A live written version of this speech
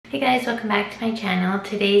Hey guys, welcome back to my channel.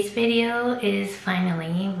 Today's video is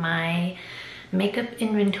finally my makeup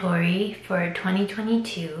inventory for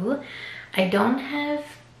 2022. I don't have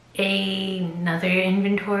another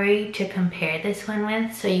inventory to compare this one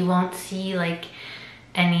with, so you won't see like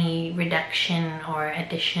any reduction or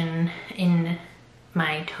addition in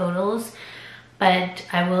my totals, but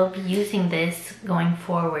I will be using this going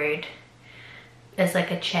forward as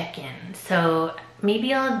like a check-in. So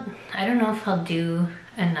maybe I don't know if I'll do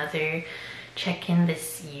another check-in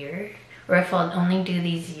this year or if I'll only do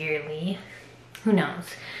these yearly, who knows.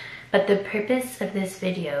 But the purpose of this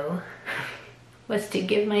video was to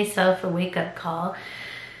give myself a wake-up call.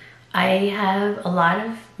 I have a lot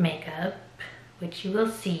of makeup, which you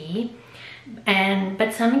will see,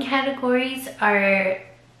 but some categories are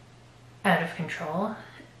out of control.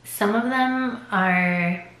 Some of them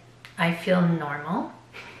are, I feel, normal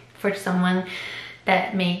for someone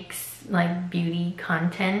that makes like beauty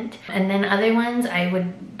content, and then other ones I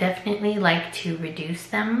would definitely like to reduce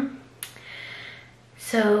them.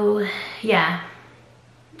 So yeah,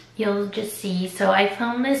 you'll just see. So I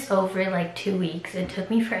filmed this over like 2 weeks. It took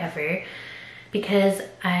me forever because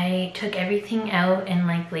I took everything out and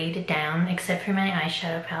like laid it down except for my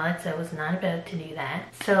eyeshadow palettes. I was not about to do that.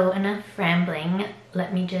 So enough rambling,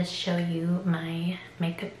 let me just show you my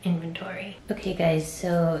makeup inventory. Okay guys,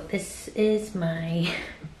 so this is my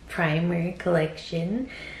primer collection.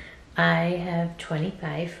 I have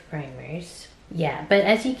 25 primers. Yeah, but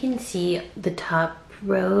as you can see, the top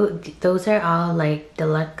row, those are all like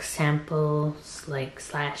deluxe samples, like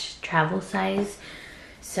 / travel size.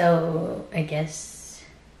 So I guess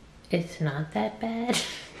it's not that bad.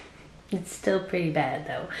 It's still pretty bad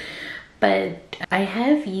though. But I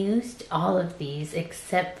have used all of these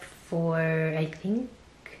except for I think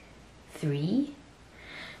 3,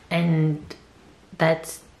 and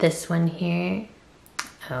that's this one here.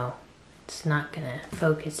 Oh, it's not gonna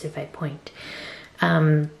focus if I point.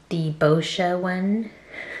 The Boscia one,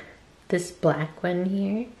 this black one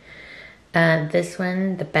here. This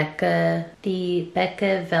one, the Becca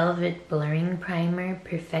Velvet Blurring Primer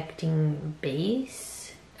Perfecting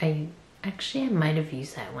Base. I might have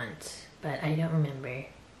used that once, but I don't remember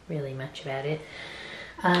really much about it.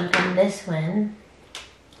 And this one,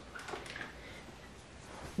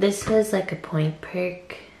 this was like a point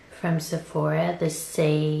perk from Sephora. This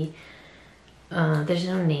say, there's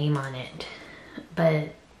no name on it,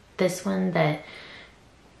 but this one that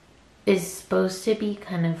is supposed to be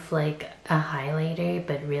kind of like a highlighter,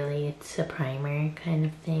 but really it's a primer kind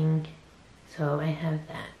of thing. So I have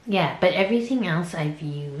that. Yeah, but everything else I've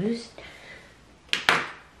used.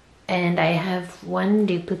 And I have one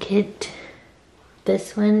duplicate.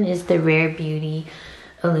 This one is the Rare Beauty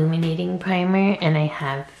Illuminating Primer, and I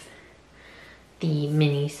have the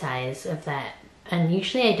mini size of that. And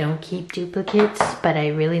usually I don't keep duplicates, but I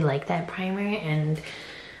really like that primer, and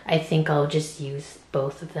I think I'll just use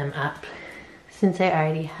both of them up since I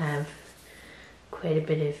already have quite a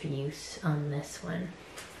bit of use on this one.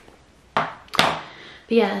 But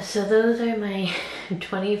yeah, so those are my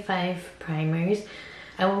 25 primers.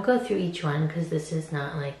 I won't go through each one because this is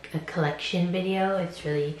not like a collection video. It's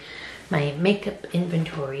really my makeup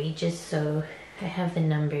inventory, just so I have the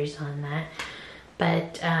numbers on that.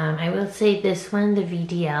 But I will say this one, the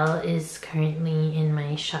VDL, is currently in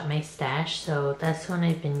my Shop My Stash, so that's one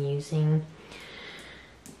I've been using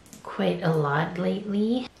quite a lot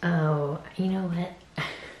lately. Oh, you know what?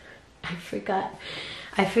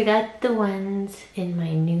 I forgot the ones in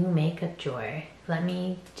my new makeup drawer. Let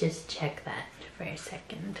me just check that for a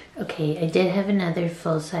second. Okay, I did have another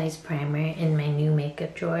full-size primer in my new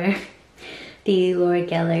makeup drawer. The Laura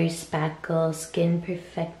Geller Spackle Skin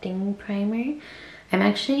Perfecting Primer. I'm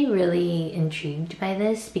actually really intrigued by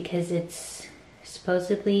this because it's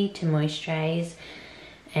supposedly to moisturize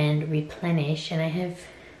and replenish, and I have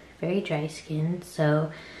very dry skin,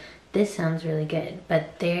 so this sounds really good.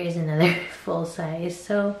 But there is another full size,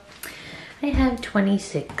 so I have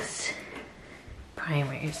 26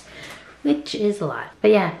 primers, which is a lot.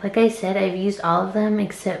 But yeah, like I said, I've used all of them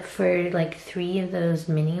except for like 3 of those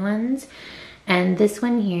mini ones. And this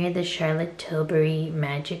one here, the Charlotte Tilbury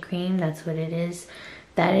Magic Cream, that's what it is,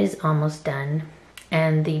 that is almost done.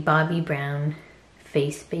 And the Bobbi Brown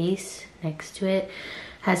face base next to it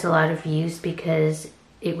has a lot of use because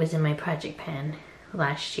it was in my project pan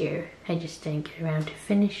last year. I just didn't get around to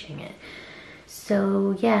finishing it.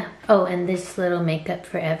 So yeah. Oh, and this little Makeup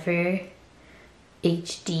Forever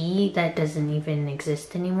HD that doesn't even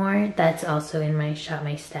exist anymore, that's also in my Shop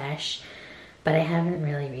My Stash, but I haven't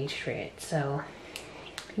really reached for it. So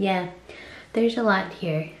yeah, there's a lot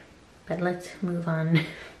here, but let's move on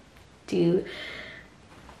to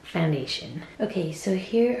foundation. Okay, so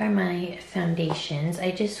here are my foundations.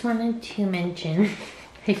 I just wanted to mention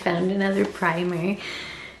I found another primer.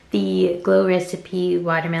 The Glow Recipe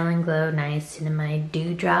Watermelon Glow Niacinamide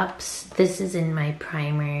Dew Drops. This is in my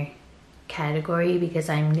primer category because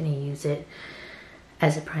I'm gonna use it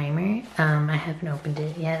as a primer. I haven't opened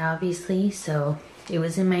it yet, obviously, so it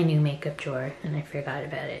was in my new makeup drawer and I forgot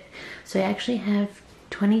about it. So I actually have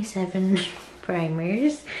 27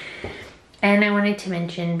 primers. And I wanted to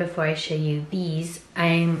mention before I show you these,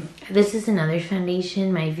 this is another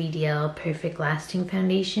foundation, my VDL Perfect Lasting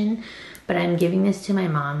Foundation, but I'm giving this to my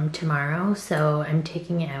mom tomorrow, so I'm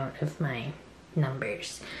taking it out of my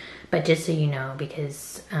numbers. But just so you know,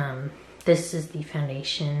 because this is the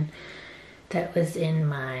foundation that was in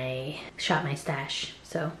my Shop My Stash.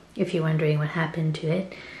 So if you're wondering what happened to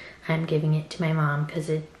it, I'm giving it to my mom because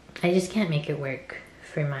I just can't make it work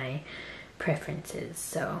for my preferences.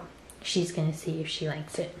 So she's gonna see if she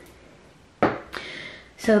likes it.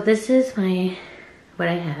 So this is what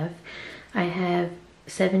I have. I have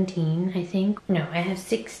 17, I think. No, I have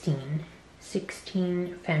 16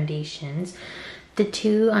 foundations. The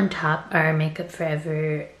two on top are Makeup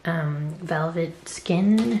Forever Velvet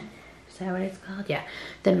Skin. Is that what it's called? Yeah,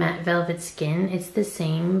 the Matte Velvet Skin. It's the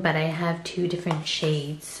same, but I have two different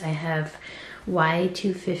shades. I have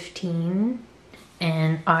Y215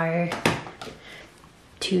 and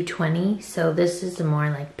R220. So this is a more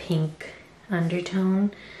like pink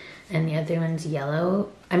undertone and the other one's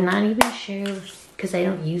yellow. I'm not even sure because I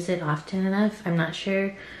don't use it often enough. I'm not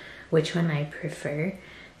sure which one I prefer.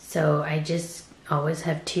 So I just always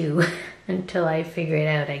have two until I figure it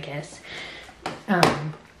out, I guess.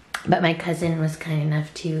 But my cousin was kind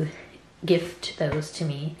enough to gift those to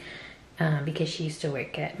me because she used to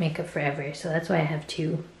work at Makeup Forever. So that's why I have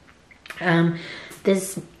two.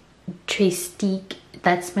 This Trestique,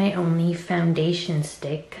 that's my only foundation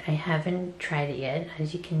stick. I haven't tried it yet.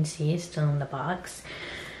 As you can see, it's still in the box.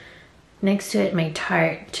 Next to it, my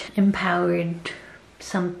Tarte Empowered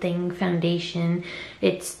something foundation.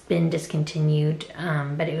 It's been discontinued,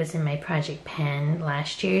 but it was in my Project Pan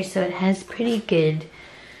last year, so it has pretty good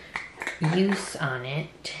use on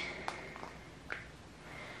it.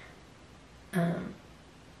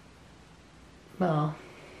 Well,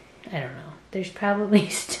 I don't know. There's probably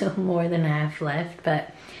still more than half left,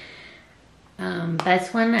 but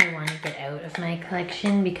that's one I want to get out of my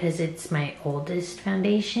collection because it's my oldest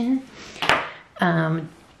foundation. The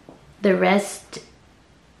rest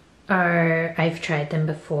are, I've tried them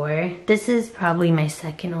before. This is probably my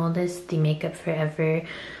second oldest, the Makeup Forever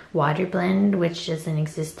Water Blend, which doesn't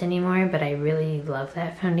exist anymore, but I really love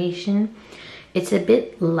that foundation. It's a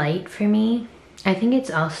bit light for me. I think it's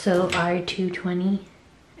also R220.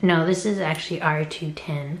 No, this is actually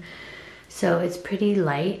R210. So it's pretty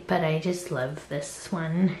light, but I just love this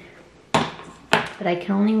one. But I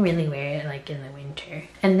can only really wear it like in the winter.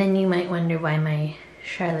 And then you might wonder why my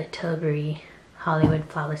Charlotte Tilbury Hollywood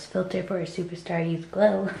Flawless Filter for a Superstar Youth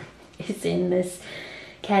Glow is in this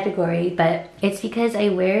category, but it's because I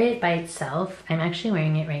wear it by itself. I'm actually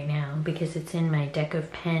wearing it right now because it's in my deck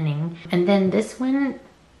of panning. And then this one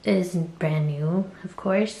is brand new, of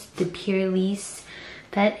course, the Pure Lease.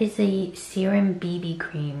 That is a serum BB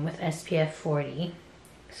cream with SPF 40.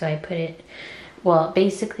 So I put it, well,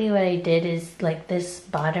 basically what I did is like this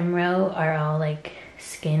bottom row are all like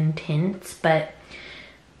skin tints, but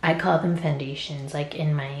I call them foundations, like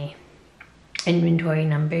in my inventory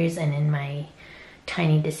numbers and in my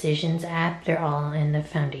Tiny Decisions app, they're all in the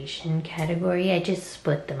foundation category. I just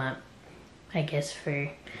split them up, I guess, for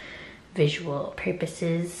visual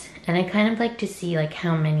purposes. And I kind of like to see like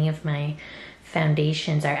how many of my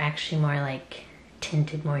foundations are actually more like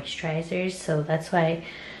tinted moisturizers. So that's why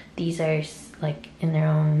these are like in their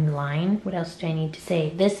own line. What else do I need to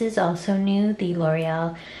say? This is also new, the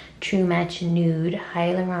L'Oreal True Match Nude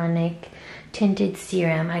Hyaluronic Tinted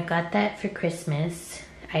Serum. I got that for Christmas.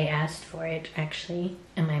 I asked for it actually,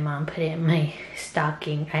 and my mom put it in my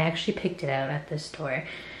stocking. I actually picked it out at the store.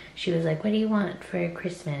 She was like, what do you want for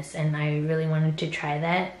Christmas? And I really wanted to try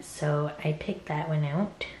that, so I picked that one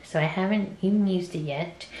out. So I haven't even used it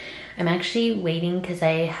yet. I'm actually waiting because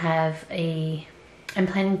I'm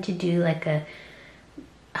planning to do like a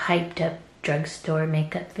hyped up drugstore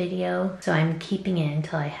makeup video. So I'm keeping it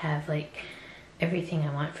until I have like everything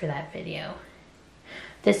I want for that video.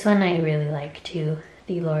 This one I really like too.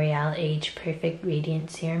 The L'Oreal Age Perfect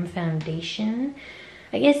Radiant Serum Foundation.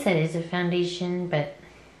 I guess that is a foundation, but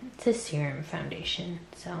it's a serum foundation.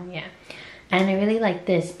 So yeah. And I really like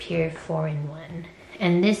this Pure 4-in-1.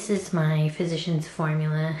 And this is my Physicians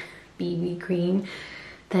Formula BB cream.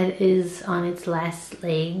 that is on its last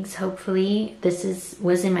legs, hopefully. This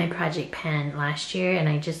was in my project pan last year, and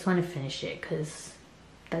I just want to finish it because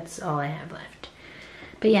that's all I have left.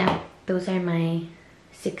 But yeah, those are my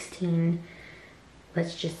 16,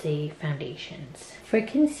 let's just say, foundations. For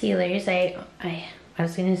concealers, I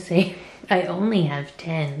was gonna say I only have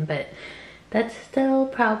 10, but that's still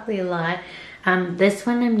probably a lot. This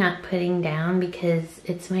one I'm not putting down because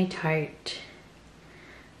it's my Tarte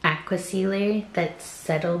Aqua Sealer that's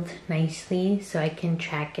settled nicely, so I can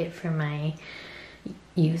track it for my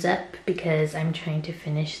use up because I'm trying to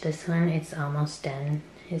finish this one. It's almost done,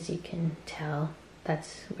 as you can tell.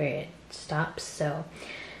 That's where it stops, so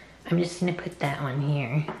I'm just gonna put that one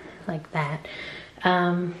here like that.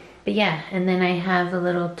 But yeah, and then I have a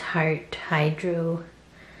little Tarte Hydro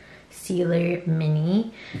Sealer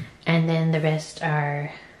Mini, and then the rest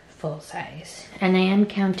are full size. And I am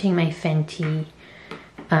counting my Fenty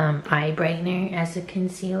eye brightener as a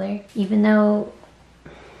concealer, even though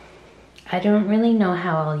I don't really know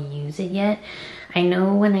how I'll use it yet. I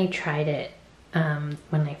know when I tried it,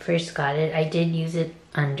 when I first got it, I did use it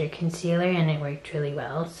under concealer and it worked really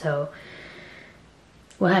well, so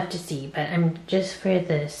we'll have to see. But I'm just, for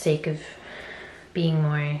the sake of being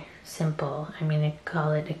more simple, I'm gonna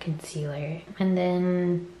call it a concealer. And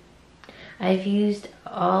then I've used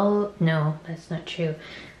no, that's not true.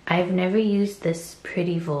 I've never used this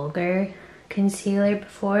Pretty Vulgar concealer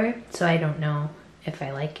before, so I don't know if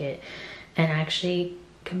I like it. And actually,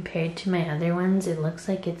 compared to my other ones, it looks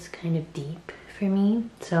like it's kind of deep for me.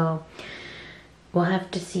 So we'll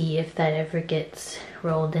have to see if that ever gets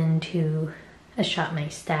rolled into a Shop My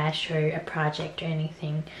Stash or a project or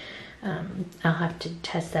anything. I'll have to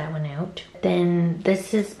test that one out. Then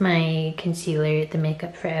this is my concealer, the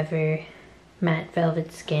Makeup Forever Matte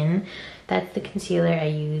Velvet Skin. That's the concealer I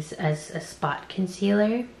use as a spot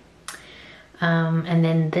concealer. And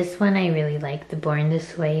then this one I really like, the Born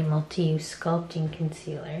This Way Multi-Use Sculpting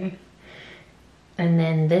Concealer. And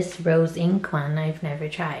then this Rose Ink one I've never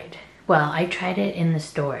tried. Well, I tried it in the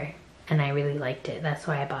store and I really liked it. That's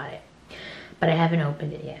why I bought it. But I haven't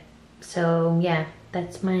opened it yet. So yeah,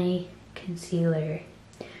 that's my concealer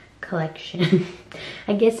collection.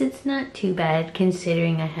 I guess it's not too bad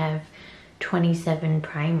considering I have 27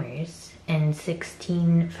 primers and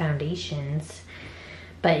 16 foundations.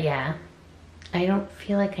 But yeah, I don't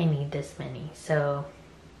feel like I need this many, so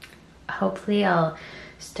hopefully I'll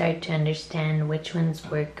start to understand which ones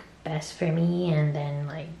work best for me and then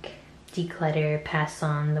like declutter, pass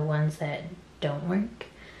on the ones that don't work.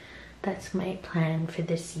 That's my plan for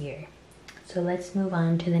this year. So let's move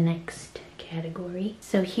on to the next category.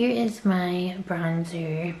 So here is my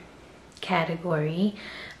bronzer category.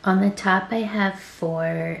 On the top I have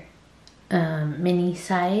 4 mini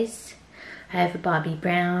size. I have a Bobbi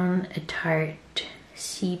Brown, a Tarte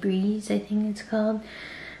Sea Breeze, I think it's called,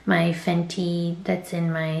 my Fenty that's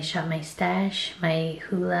in my Shop My Stash, my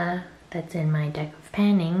Hoola that's in my Deck of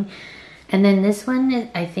Panning, and then this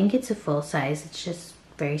one, I think it's a full size. It's just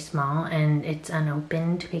very small and it's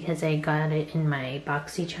unopened because I got it in my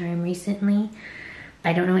BoxyCharm recently.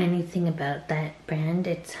 I don't know anything about that brand.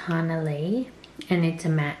 It's Hanalei and it's a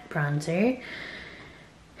matte bronzer.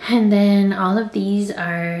 And then all of these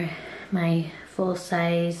are my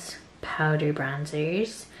full-size powder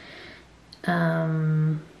bronzers.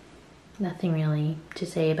 Nothing really to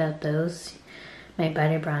say about those. My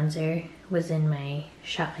butter bronzer was in my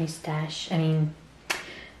Shop My Stash. I mean,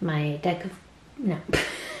 my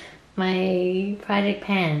my project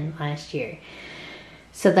pan last year.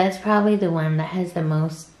 So that's probably the one that has the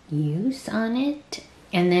most use on it.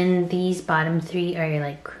 And then these bottom 3 are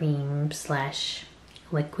like cream slash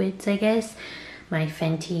liquids, I guess. My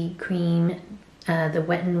Fenty cream, the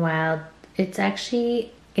Wet n Wild. It's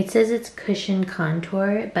actually, it says it's cushion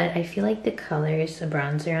contour, but I feel like the color is a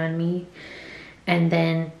bronzer on me. And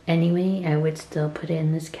then anyway, I would still put it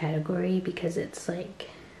in this category because it's like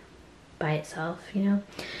by itself, you know.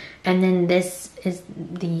 And then this is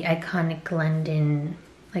the Iconic London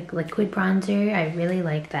like liquid bronzer. I really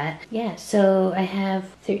like that. Yeah, so I have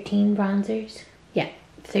 13 bronzers. Yeah,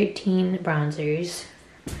 13 bronzers,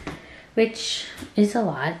 which is a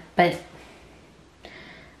lot, but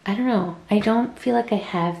I don't know. I don't feel like I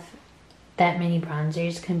have that many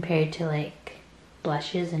bronzers compared to like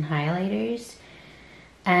blushes and highlighters.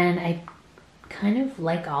 And I kind of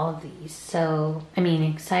like all of these. So, I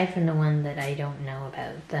mean, aside from the one that I don't know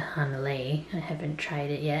about, the Hanalei, I haven't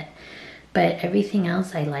tried it yet. But everything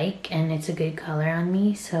else I like, and it's a good color on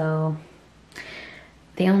me. So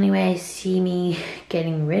the only way I see me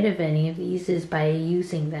getting rid of any of these is by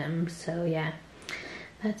using them. So yeah,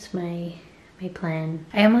 that's my my plan.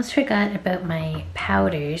 I almost forgot about my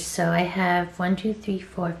powders. So I have 1, 2, 3,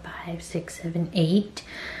 4, 5, 6, 7, 8.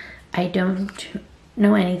 I don't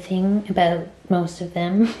know anything about most of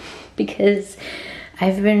them because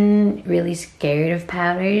I've been really scared of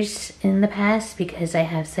powders in the past because I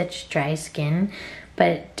have such dry skin.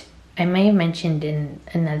 But I may have mentioned in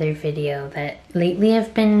another video that lately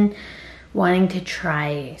I've been wanting to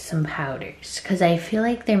try some powders because I feel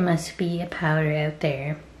like there must be a powder out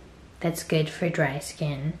there that's good for dry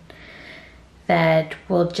skin that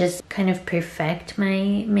will just kind of perfect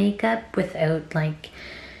my makeup without like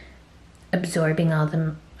absorbing all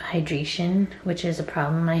the hydration, which is a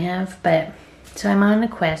problem I have. But so I'm on a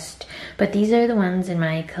quest, but these are the ones in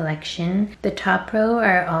my collection. The top row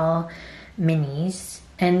are all minis,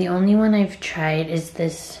 and the only one I've tried is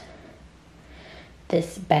this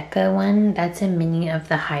Becca one. That's a mini of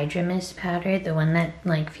the Hydra Mist powder, the one that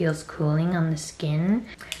like feels cooling on the skin.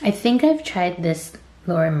 I think I've tried this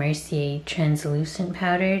Laura Mercier translucent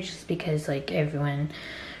powder just because like everyone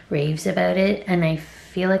raves about it, and I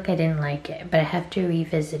feel like I didn't like it, but I have to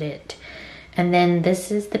revisit it. And then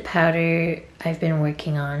this is the powder I've been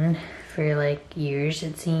working on for like years,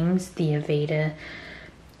 it seems, the Aveda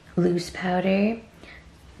loose powder.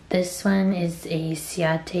 This one is a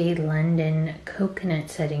Ciate London coconut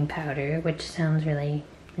setting powder, which sounds really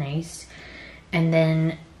nice. And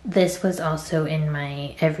then this was also in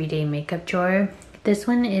my everyday makeup drawer. This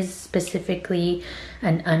one is specifically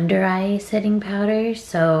an under eye setting powder,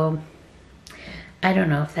 so I don't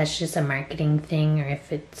know if that's just a marketing thing or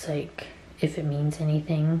if it's like, if it means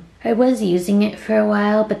anything. I was using it for a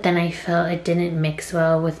while, but then I felt it didn't mix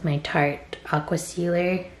well with my Tarte Aqua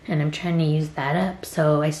Sealer, and I'm trying to use that up,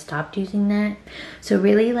 so I stopped using that. So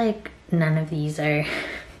really like none of these are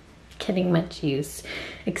getting much use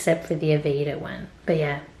except for the Aveda one. But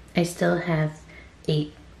yeah, I still have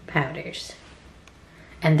 8 powders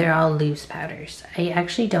and they're all loose powders. I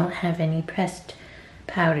actually don't have any pressed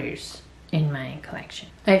powders in my collection.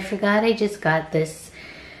 I forgot I just got this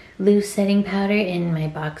loose setting powder in my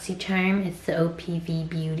BoxyCharm. It's the OPV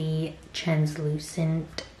Beauty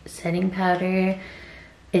Translucent Setting Powder.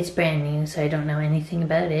 It's brand new, so I don't know anything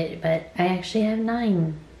about it, but I actually have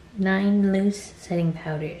 9 loose setting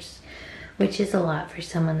powders, which is a lot for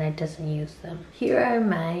someone that doesn't use them. Here are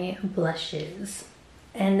my blushes,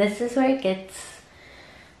 and this is where it gets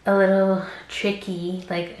a little tricky.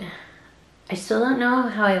 Like, I still don't know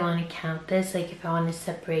how I want to count this, like if I want to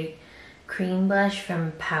separate cream blush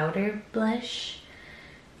from powder blush.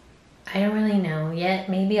 I don't really know yet.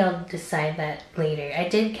 Maybe I'll decide that later. I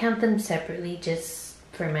did count them separately just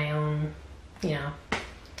for my own, you know,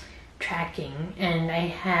 tracking. And I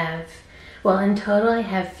have, well, in total I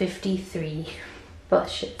have 53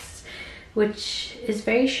 blushes, which is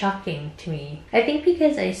very shocking to me. I think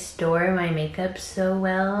because I store my makeup so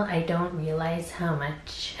well, I don't realize how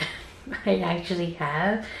much I actually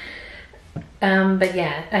have. But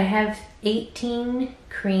yeah, I have 18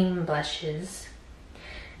 cream blushes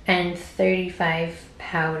and 35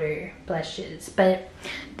 powder blushes, but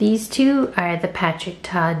these two are the Patrick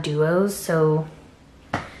Ta duos. So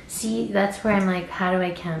see, that's where I'm like, how do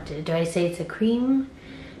I count it? Do I say it's a cream?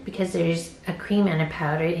 Because there's a cream and a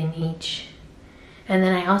powder in each. And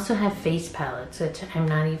then I also have face palettes, which I'm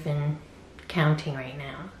not even counting right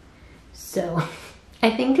now. So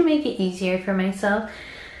I think to make it easier for myself,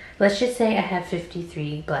 let's just say I have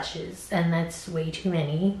 53 blushes, and that's way too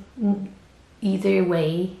many. Either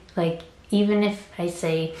way, like even if I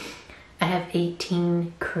say I have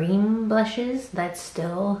 18 cream blushes, that's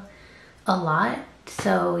still a lot.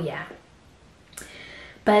 So yeah,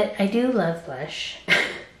 but I do love blush.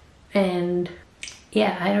 And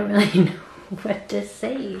yeah, I don't really know what to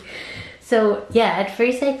say. So yeah, at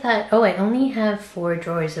first I thought, oh, I only have 4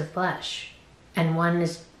 drawers of blush, and one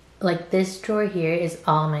is like this drawer here is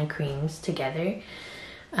all my creams together,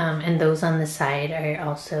 and those on the side are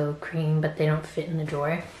also cream, but they don't fit in the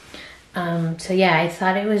drawer. So yeah, I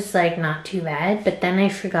thought it was like not too bad, but then I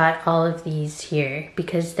forgot all of these here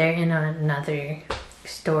because they're in another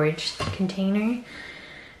storage container.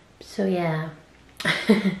 So yeah.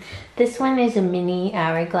 This one is a mini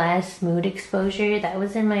hourglass mood exposure that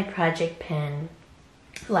was in my project pan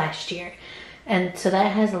last year, and so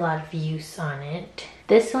that has a lot of use on it.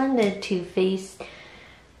 This one, the Too Faced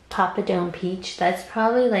Papadome Peach, that's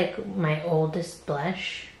probably like my oldest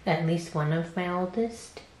blush, at least one of my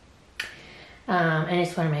oldest, and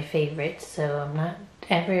it's one of my favorites, so I'm not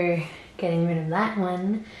ever getting rid of that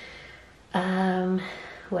one.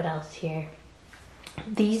 What else here?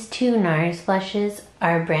 These 2 NARS blushes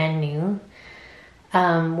are brand new.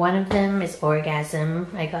 One of them is Orgasm.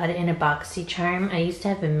 I got it in a BoxyCharm. I used to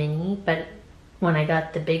have a mini, but when I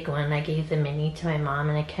got the big one, I gave the mini to my mom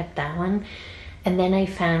and I kept that one. And then I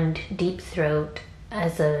found Deep Throat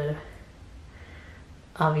as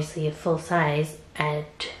obviously a full size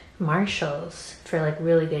at Marshall's for like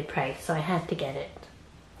really good price, so I had to get it.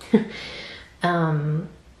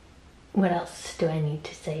 What else do I need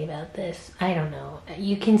to say about this? I don't know.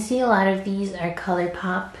 You can see a lot of these are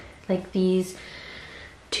ColourPop, like these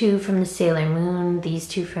two from the Sailor Moon, these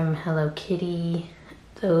two from Hello Kitty,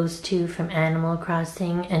 those two from Animal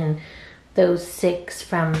Crossing, and those 6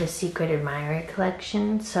 from the Secret Admirer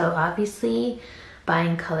collection. So obviously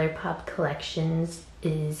buying ColourPop collections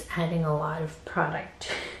is adding a lot of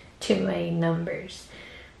product to my numbers.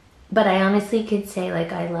 But I honestly could say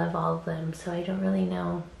like I love all of them, so I don't really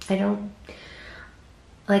know.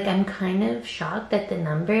 I'm kind of shocked at the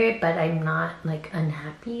number, but I'm not like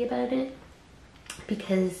unhappy about it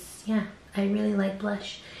because yeah, I really like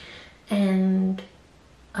blush. And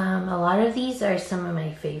a lot of these are some of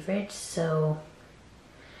my favorites, so,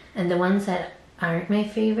 and the ones that aren't my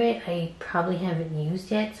favorite I probably haven't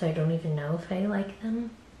used yet, so I don't even know if I like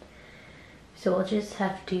them. So we'll just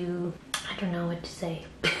have to, I don't know what to say.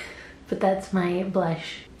 But that's my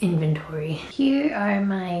blush inventory. Here are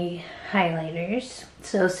my highlighters.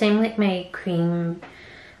 So same like my cream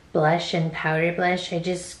blush and powder blush, I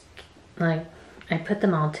just like, I put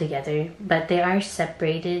them all together, but they are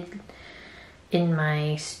separated in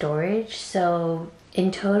my storage. So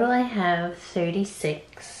in total I have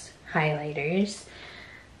 36 highlighters.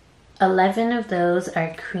 11 of those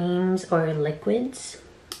are creams or liquids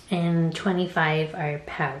and 25 are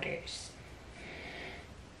powders.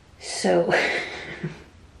 So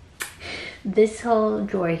this whole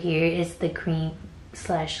drawer here is the cream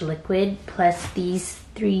slash liquid plus these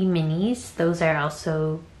 3 minis. Those are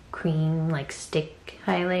also cream like stick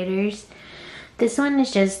highlighters. This one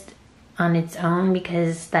is just on its own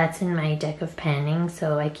because that's in my deck of panning,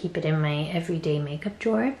 so I keep it in my everyday makeup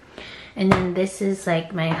drawer. And then this is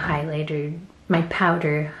like my highlighter, my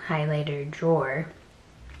powder highlighter drawer,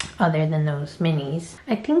 other than those minis.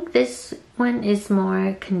 I think this one is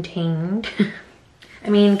more contained. I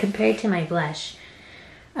mean, compared to my blush,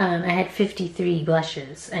 I had 53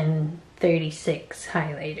 blushes and 36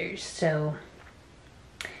 highlighters, so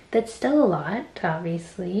that's still a lot,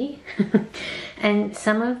 obviously. And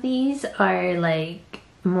some of these are like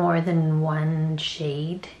more than one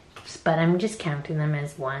shade, but I'm just counting them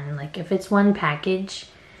as one. Like if it's one package,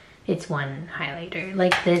 it's one highlighter.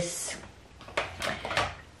 Like this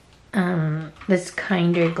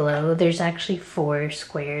Kinder Glow, there's actually 4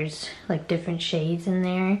 squares, like different shades in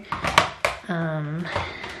there.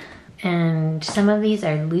 And some of these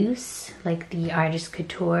are loose, like the Artist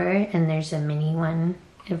Couture, and there's a mini one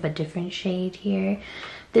of a different shade here.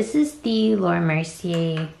 This is the Laura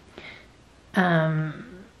Mercier,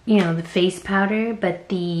 you know, the face powder, but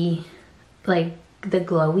the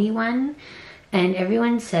glowy one. And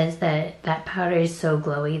everyone says that that powder is so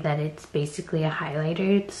glowy that it's basically a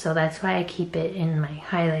highlighter, so that's why I keep it in my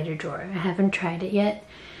highlighter drawer. I haven't tried it yet,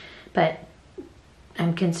 but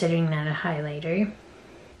I'm considering that a highlighter.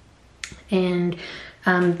 And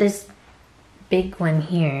this big one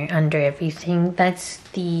here under everything, that's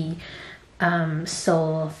the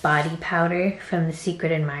Soul Body Powder from the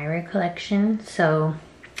Secret Admirer collection. So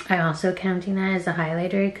I'm also counting that as a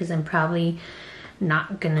highlighter because I'm probably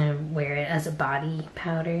not gonna wear it as a body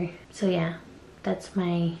powder. So yeah, that's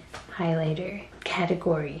my highlighter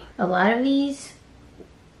category. A lot of these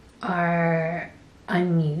are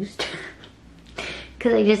unused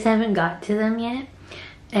because I just haven't got to them yet.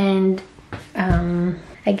 And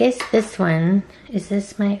I guess this one, is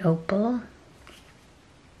this my opal?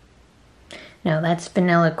 No, that's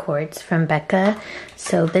Vanilla Quartz from Becca.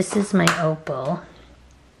 So this is my opal.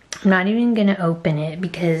 I'm not even gonna open it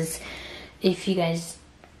because if you guys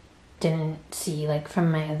didn't see, like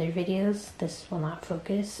from my other videos, this will not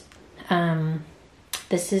focus.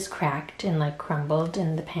 This is cracked and like crumbled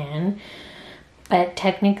in the pan, but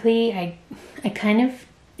technically I kind of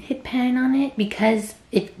hit pan on it because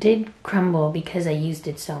it did crumble because I used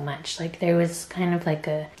it so much. Like there was kind of like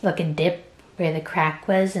a dip where the crack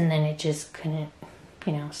was, and then it just couldn't,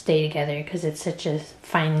 you know, stay together because it's such a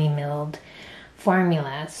finely milled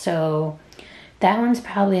formula. So that one's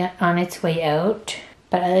probably on its way out.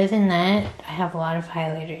 But other than that, I have a lot of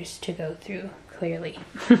highlighters to go through, clearly.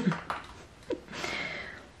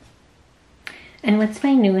 And what's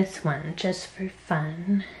my newest one, just for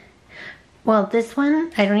fun? Well, this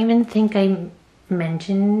one, I don't even think I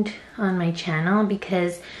mentioned on my channel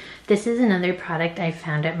because this is another product I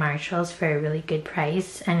found at Marshall's for a really good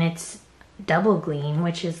price, and it's Double Gleam,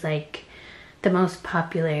 which is like the most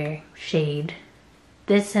popular shade.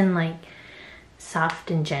 This and like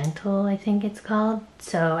Soft and Gentle, I think it's called.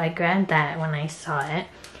 So I grabbed that when I saw it.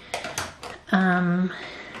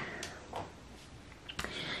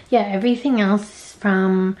 Yeah, everything else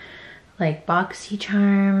from like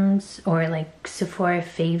BoxyCharms or like Sephora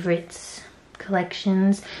favorites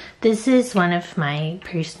collections. This is one of my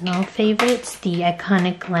personal favorites, the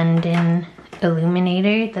Iconic London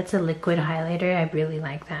Illuminator. That's a liquid highlighter. I really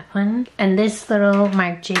like that one. And this little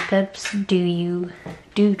Marc Jacobs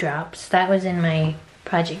Dewdrops, that was in my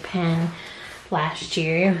project pan last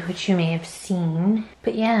year, which you may have seen.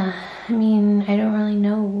 But yeah, I mean, I don't really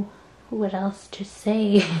know what else to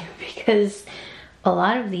say because a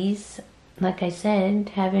lot of these, like I said,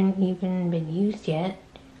 haven't even been used yet.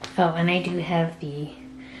 Oh, and I do have the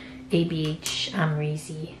ABH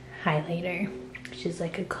Amrezy highlighter, which is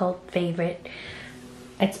like a cult favorite.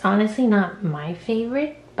 It's honestly not my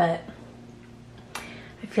favorite, but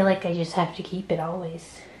I feel like I just have to keep it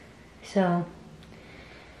always. So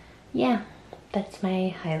yeah, that's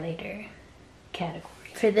my highlighter category.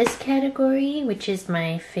 For this category, which is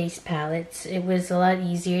my face palettes, it was a lot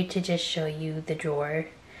easier to just show you the drawer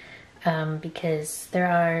because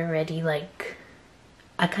they're already like,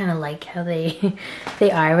 I kind of like how they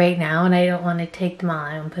are right now, and I don't want to take them all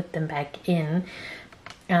out and put them back in.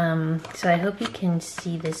 So I hope you can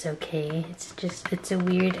see this okay. It's a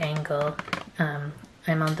weird angle.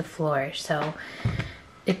 I'm on the floor, so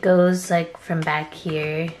it goes like from back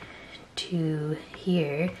here to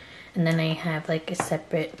here, and then I have like a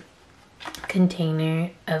separate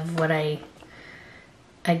container of what I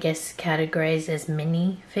guess categorize as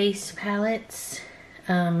mini face palettes.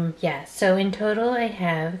 Yeah, so in total I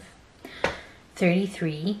have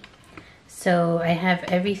 33. So I have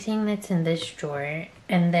everything that's in this drawer,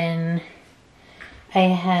 and then I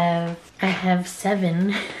have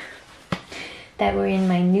 7 that were in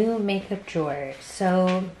my new makeup drawer.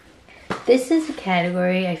 So this is a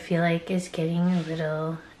category I feel like is getting a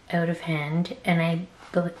little out of hand, and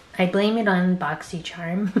I blame it on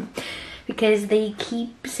BoxyCharm because they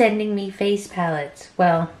keep sending me face palettes.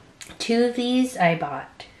 Well, 2 of these I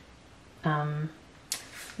bought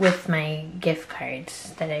with my gift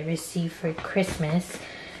cards that I received for Christmas,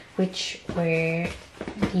 which were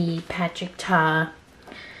the Patrick Ta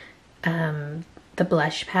the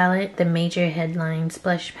blush palette, the Major Headlines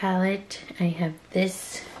blush palette. I have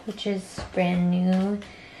this, which is brand new,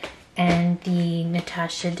 and the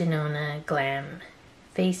Natasha Denona Glam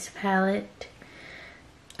face palette.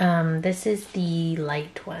 This is the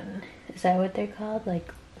light one. Is that what they're called?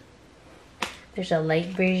 Like, there's a light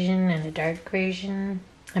version and a dark version.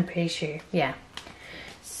 I'm pretty sure, yeah.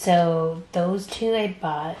 So those 2 I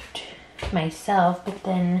bought myself, but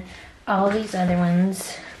then all these other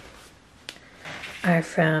ones are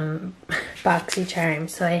from BoxyCharm.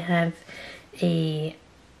 So I have a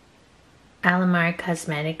Alamar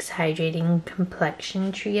Cosmetics Hydrating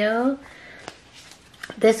Complexion Trio.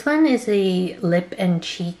 This one is a lip and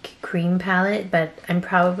cheek cream palette, but I'm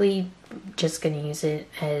probably just gonna use it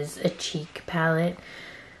as a cheek palette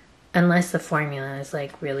unless the formula is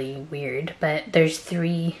like really weird. But there's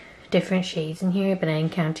 3 different shades in here, but I'm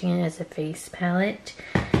counting it as a face palette.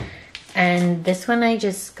 And this one I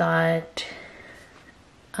just got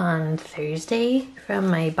on Thursday from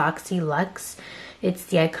my Boxy Luxe. It's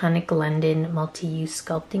the Iconic London Multi-Use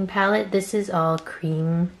Sculpting Palette. This is all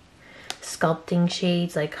cream sculpting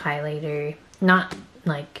shades, like highlighter, not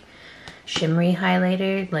like shimmery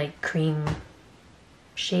highlighter, like cream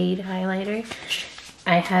shade highlighter.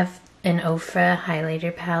 I have an Ofra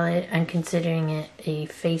highlighter palette. I'm considering it a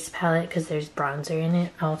face palette because there's bronzer in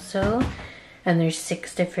it also, and there's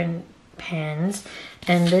 6 different pans.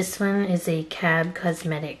 And this one is a Cab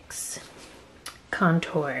Cosmetics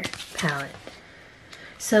contour palette.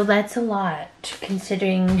 So that's a lot,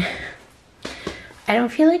 considering I don't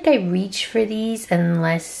feel like I reach for these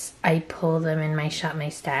unless I pull them in my Shop My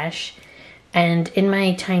Stash. And in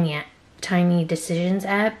my Tiny Decisions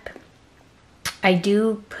app, I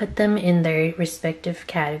do put them in their respective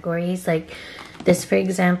categories. Like this, for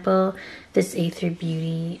example, this Aether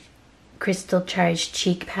Beauty Crystal Charged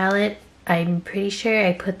Cheek Palette. I'm pretty sure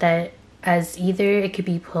I put that as either it could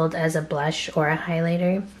be pulled as a blush or a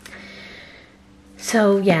highlighter.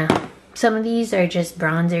 So yeah, some of these are just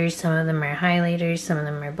bronzers, some of them are highlighters, some of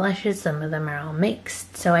them are blushes, some of them are all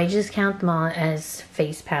mixed. So I just count them all as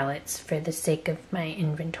face palettes for the sake of my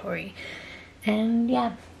inventory. And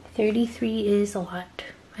yeah, 33 is a lot,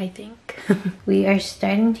 I think. We are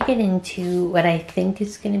starting to get into what I think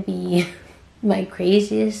is going to be my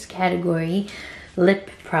craziest category,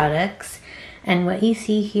 lip products. And what you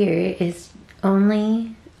see here is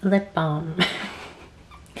only lip balm.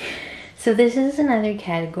 So this is another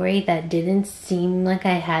category that didn't seem like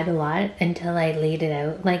I had a lot until I laid it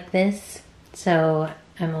out like this. So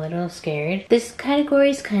I'm a little scared. This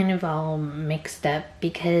category is kind of all mixed up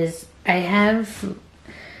because I have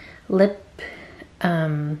lip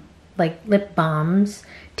balms,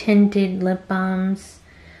 tinted lip balms,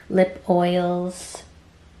 lip oils.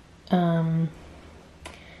 That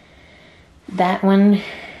one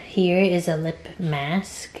here is a lip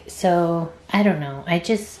mask. So I don't know.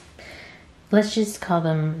 Let's just call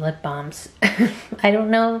them lip balms. I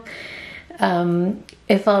don't know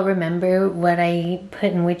if I'll remember what I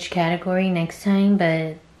put in which category next time,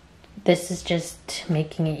 but this is just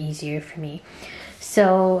making it easier for me.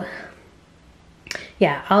 So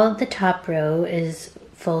yeah, all of the top row is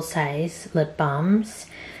full-size lip balms.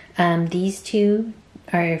 These two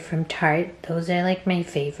are from Tarte. Those are like my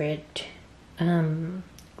favorite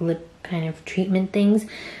lip kind of treatment things.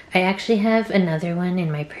 I actually have another one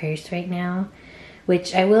in my purse right now,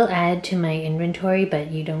 which I will add to my inventory, but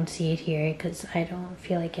you don't see it here because I don't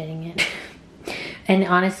feel like getting it. And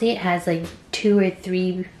honestly, it has like 2 or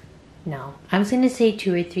 3, no, I was gonna say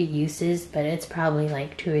 2 or 3 uses, but it's probably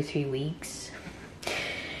like 2 or 3 weeks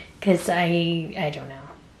because I don't know,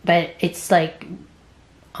 but it's like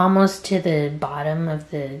almost to the bottom of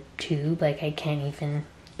the tube. Like I can't even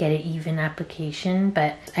get an even application,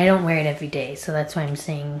 but I don't wear it every day, so that's why I'm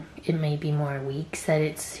saying it may be more weeks that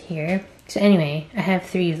it's here. So anyway, I have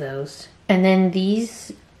 3 of those. And then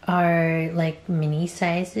these are like mini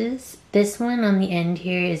sizes. This one on the end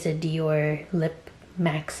here is a Dior lip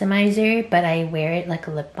maximizer, but I wear it like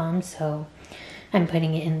a lip balm, so I'm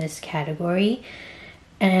putting it in this category.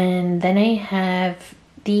 And then I have,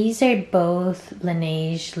 these are both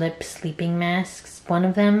Laneige lip sleeping masks. One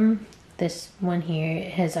of them, this one here,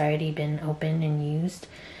 has already been opened and used,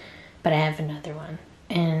 but I have another one.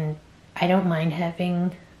 And I don't mind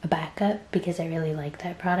having a backup because I really like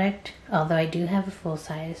that product, although I do have a full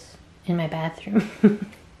size in my bathroom.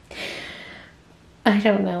 I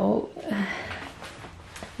don't know.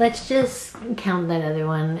 Let's just count that other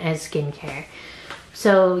one as skincare.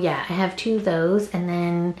 So yeah, I have 2 of those, and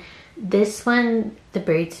then this one, the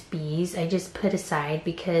Burt's Bees, I just put aside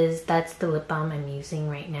because that's the lip balm I'm using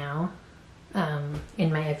right now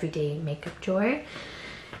in my everyday makeup drawer.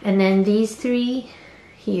 And then these 3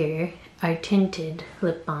 here are tinted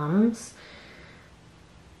lip balms,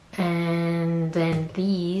 and then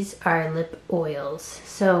these are lip oils.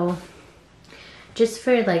 So just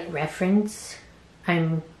for like reference,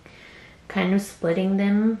 I'm kind of splitting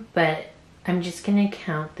them, but I'm just gonna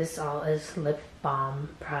count this all as lip balm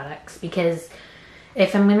products because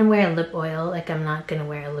if I'm gonna wear a lip oil, like I'm not gonna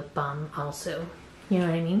wear a lip balm also. You know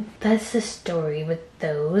what I mean? That's the story with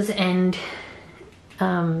those. And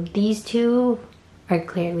these 2 are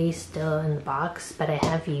clearly still in the box, but I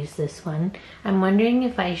have used this one. I'm wondering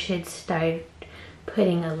if I should start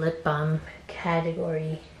putting a lip balm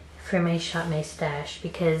category for my Shop My Stash,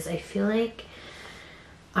 because I feel like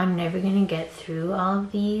I'm never gonna get through all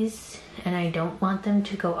of these and I don't want them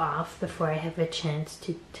to go off before I have a chance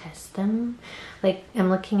to test them. Like I'm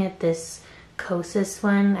looking at this Kosas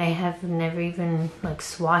one. I have never even like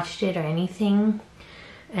swatched it or anything,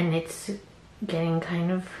 and it's getting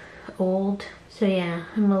kind of old. So yeah,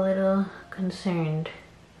 I'm a little concerned.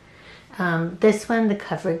 This one, the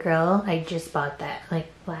CoverGirl, I just bought that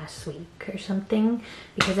like last week or something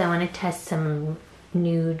because I want to test some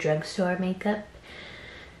new drugstore makeup.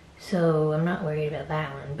 So I'm not worried about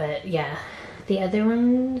that one, but yeah, the other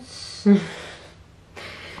ones,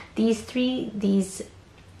 these 3,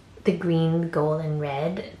 the green, gold, and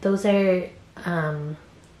red, those are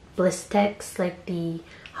Blistex, like the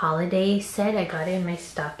holiday set. I got it in my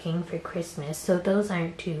stocking for Christmas, so those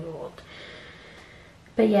aren't too old.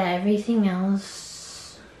 But yeah, everything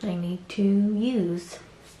else I need to use.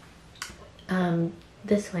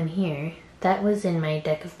 This one here, that was in my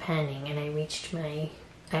deck of panning, and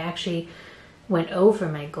I actually went over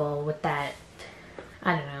my goal with that.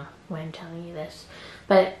 I don't know why I'm telling you this,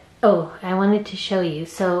 but oh, I wanted to show you.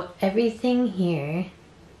 So everything here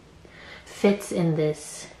fits in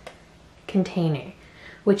this container,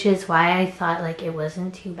 which is why I thought like it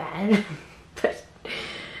wasn't too bad. But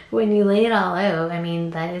when you lay it all out, I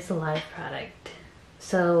mean, that is a lot of product.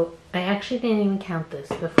 So I actually didn't even count this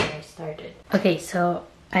before I started. Okay, so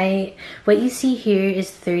what you see here is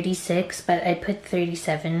 36, but I put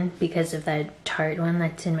 37 because of that Tarte one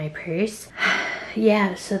that's in my purse.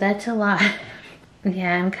 Yeah, so that's a lot.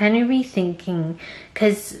 Yeah, I'm kind of rethinking,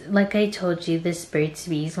 because like I told you, this Burt's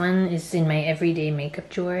Bees one is in my everyday makeup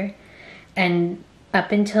drawer, and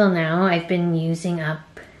up until now I've been using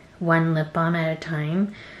up one lip balm at a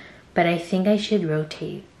time, but I think I should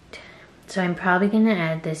rotate So I'm probably gonna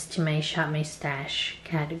add this to my Shop My Stash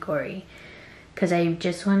category because I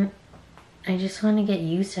just want to get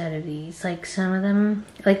use out of these. Like some of them,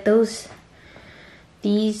 like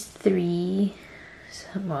these three,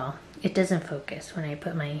 well, it doesn't focus when I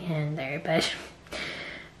put my hand there, but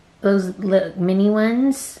those mini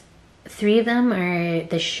ones, 3 of them are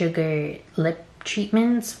the sugar lip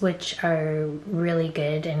treatments, which are really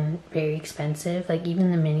good and very expensive, like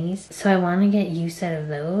even the minis. So I want to get use out of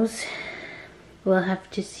those. We'll have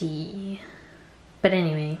to see. But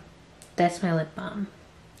anyway, that's my lip balm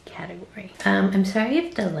category. I'm sorry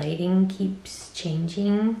if the lighting keeps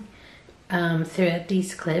changing throughout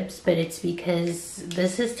these clips, but it's because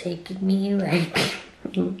this has taken me like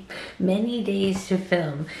many days to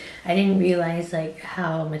film. I didn't realize like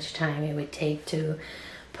how much time it would take to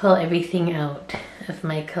pull everything out of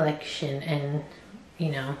my collection and, you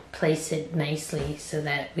know, place it nicely so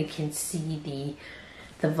that we can see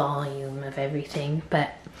the volume of everything.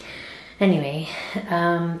 But anyway,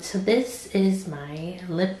 so this is my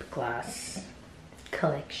lip gloss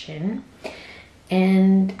collection,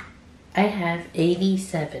 and I have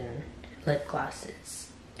 87 lip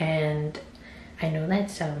glosses, and I know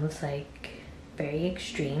that sounds like very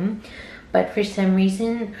extreme, but for some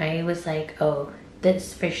reason I was like, oh,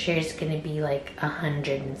 this for sure is gonna be like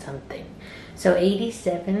 100 and something. So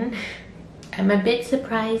 87, I'm a bit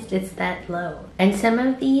surprised it's that low. And some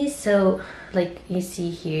of these, so like you see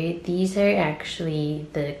here, these are actually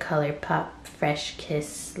the ColourPop Fresh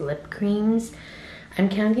Kiss lip creams. I'm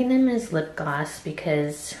counting them as lip gloss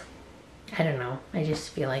because, I don't know, I just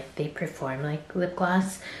feel like they perform like lip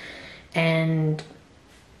gloss. And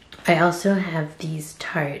I also have these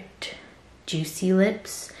Tarte Juicy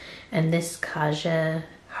Lips and this Kaja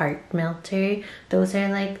Heart Melter. Those are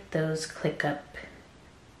like those click up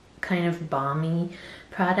kind of balmy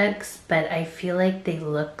products, but I feel like they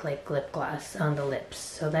look like lip gloss on the lips,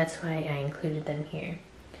 so that's why I included them here.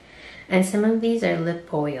 And some of these are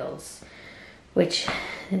lip oils, which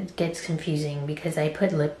gets confusing because I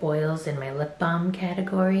put lip oils in my lip balm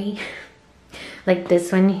category. Like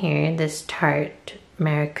this one here, this Tarte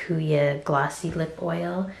Maracuja Glossy Lip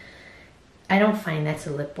Oil. I don't find that's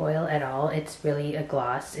a lip oil at all. It's really a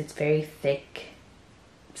gloss. It's very thick.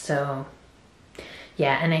 So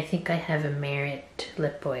yeah, and I think I have a Merit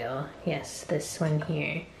lip oil. Yes, this one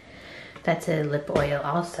here. That's a lip oil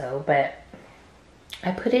also, but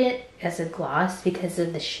I put it as a gloss because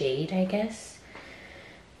of the shade, I guess.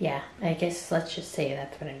 Yeah, I guess let's just say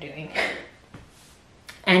that's what I'm doing.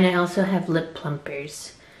 And I also have lip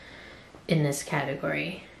plumpers in this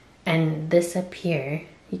category. And this up here,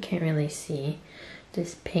 you can't really see,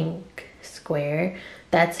 this pink square,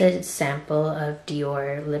 that's a sample of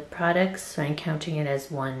Dior lip products. So I'm counting it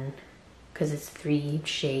as one because it's 3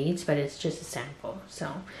 shades, but it's just a sample.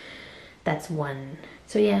 So that's one.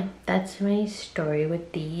 So yeah, that's my story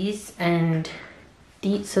with these. And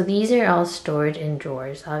so these are all stored in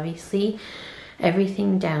drawers, obviously.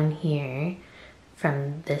 Everything down here,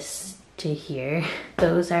 from this to here,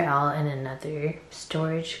 those are all in another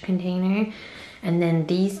storage container. And then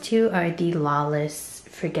these 2 are the Lawless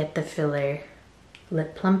Forget the Filler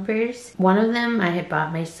lip plumpers. One of them I had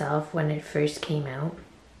bought myself when it first came out,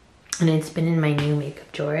 and it's been in my new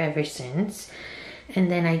makeup drawer ever since.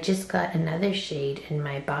 And then I just got another shade in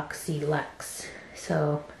my Boxy Luxe.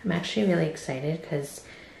 So I'm actually really excited because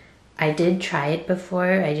I did try it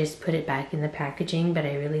before. I just put it back in the packaging, but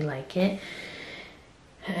I really like it.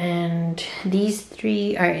 And these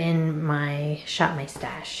 3 are in my Shop My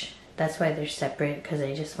Stash. That's why they're separate, because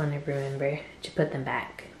I just want to remember to put them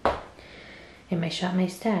back in my Shop My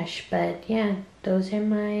Stash. But yeah, those are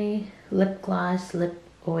my lip gloss, lip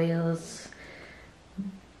oils,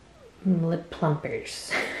 lip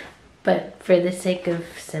plumpers. But for the sake of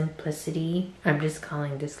simplicity, I'm just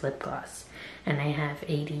calling this lip gloss. And I have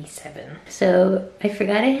 87. So I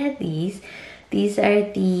forgot I had these. These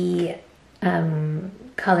are the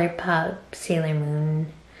ColourPop Sailor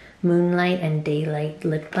Moon Moonlight and Daylight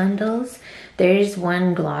lip bundles. There's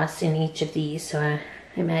 1 gloss in each of these, so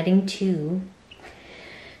I'm adding 2.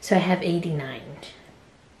 So I have 89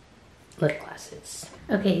 lip glosses.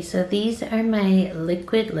 Okay, so these are my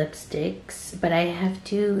liquid lipsticks, but I have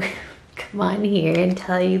to come on here and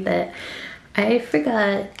tell you that I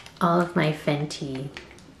forgot all of my Fenty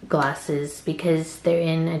glosses because they're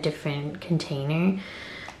in a different container.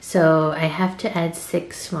 So I have to add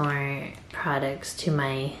 6 more products to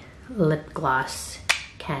my lip gloss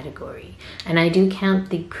category. And I do count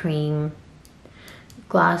the cream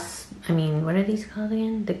gloss, I mean, what are these called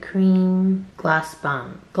again? The cream gloss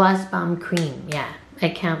bomb. Gloss bomb cream, yeah. I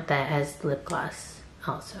count that as lip gloss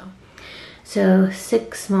also. So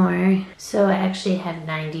 6 more. So I actually have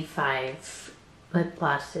 95 lip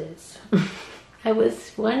glosses. I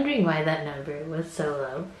was wondering why that number was so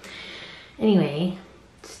low. Anyway,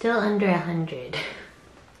 still under 100.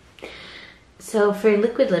 So for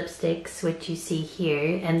liquid lipsticks, which you see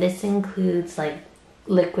here, and this includes like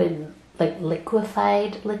liquefied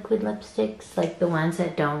liquid lipsticks, like the ones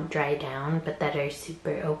that don't dry down but that are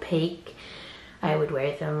super opaque. I would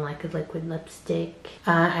wear them like a liquid lipstick.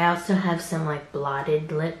 I also have some like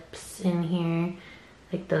blotted lips in here,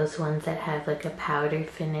 like those ones that have like a powder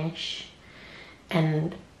finish.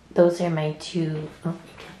 And those are my two, oh,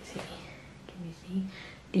 can you see?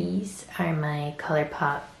 These are my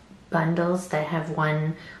ColourPop bundles that have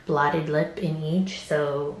one blotted lip in each,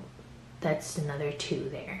 so that's another 2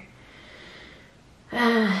 there.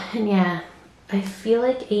 And yeah, I feel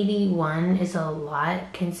like 81 is a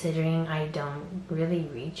lot considering I don't really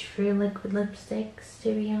reach for liquid lipsticks,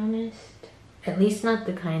 to be honest. At least not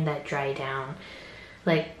the kind that dry down.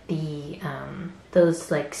 Like the, those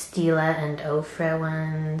like Stila and Ofra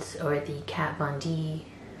ones, or the Kat Von D,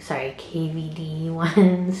 sorry, KVD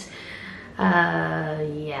ones.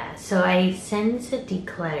 Yeah, so I sense a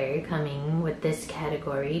declutter coming with this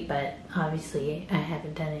category, but obviously I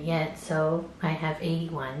haven't done it yet, so I have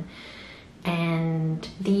 81. And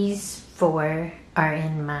these 4 are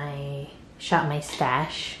in my Shop My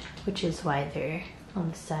Stash, which is why they're on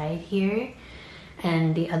the side here.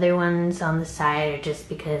 And the other ones on the side are just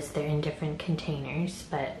because they're in different containers,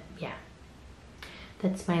 but yeah.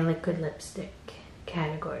 That's my liquid lipstick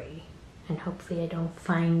category, and hopefully I don't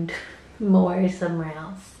find more somewhere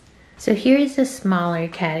else. So here is a smaller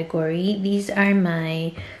category. These are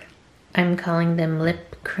my, I'm calling them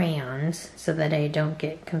lip crayons so that I don't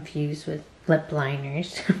get confused with lip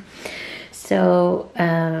liners. So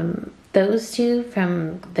those 2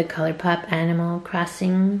 from the ColourPop Animal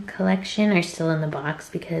Crossing collection are still in the box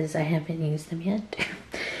because I haven't used them yet.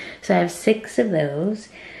 So I have 6 of those.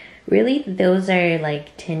 Really, those are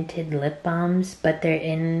like tinted lip balms, but they're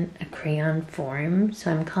in a crayon form,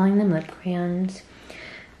 so I'm calling them lip crayons.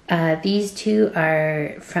 These 2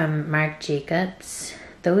 are from Marc Jacobs.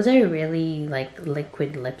 Those are really like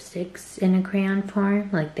liquid lipsticks in a crayon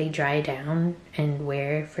form, like they dry down and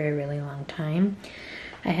wear for a really long time.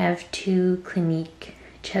 I have 2 Clinique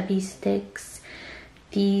Chubby Sticks.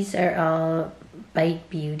 These are all Bite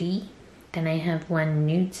Beauty. Then I have 1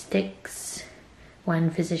 Nude Sticks,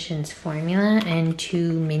 1 Physicians Formula, and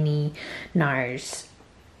 2 mini NARS.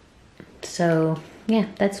 So yeah,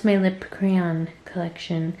 that's my lip crayon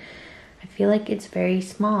collection. I feel like it's very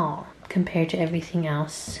small compared to everything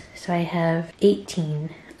else. So I have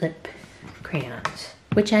 18 lip crayons,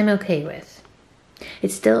 which I'm okay with.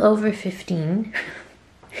 It's still over 15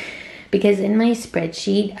 because in my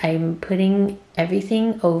spreadsheet, I'm putting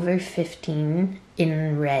everything over 15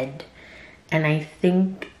 in red. And I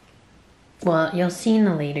think, well, you'll see in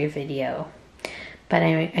a later video, but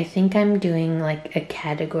I think I'm doing like a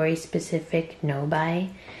category specific no buy,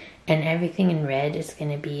 and everything in red is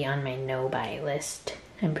going to be on my no buy list,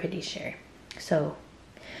 I'm pretty sure. So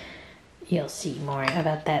you'll see more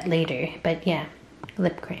about that later, but yeah,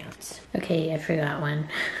 lip crayons. Okay, I forgot one.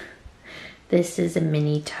 This is a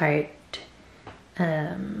mini Tarte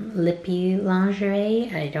lippy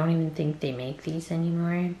lingerie. I don't even think they make these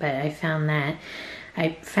anymore, but I found that.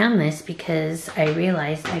 I found this because I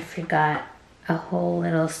realized I forgot a whole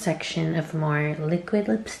little section of more liquid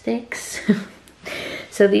lipsticks.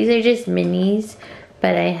 So these are just minis,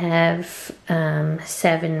 but I have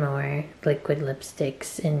 7 more liquid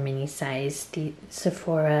lipsticks in mini size. The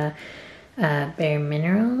Sephora Bare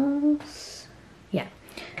Minerals. Yeah.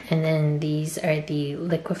 And then these are the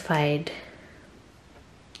liquefied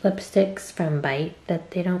lipsticks from Bite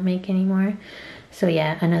that they don't make anymore. So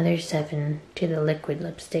yeah, another 7 to the liquid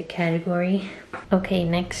lipstick category. Okay,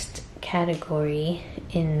 next category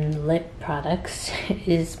in lip products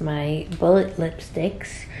is my bullet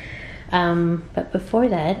lipsticks. But before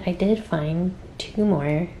that, I did find 2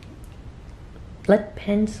 more lip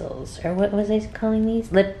pencils, or what was I calling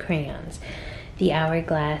these? Lip crayons. The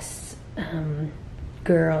Hourglass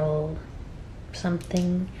Girl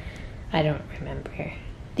something. I don't remember.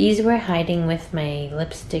 These were hiding with my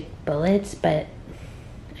lipstick bullets, but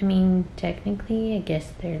I mean, technically, I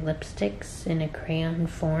guess they're lipsticks in a crayon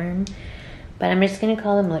form. But I'm just gonna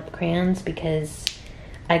call them lip crayons because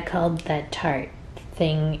I called that Tarte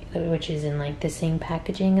thing, which is in like the same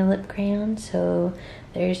packaging, a lip crayon. So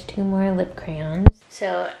there's 2 more lip crayons.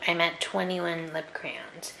 So I'm at 21 lip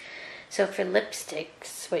crayons. So for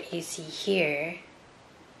lipsticks, what you see here,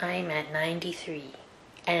 I'm at 93.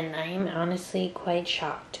 And I'm honestly quite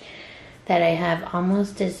shocked that I have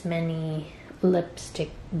almost as many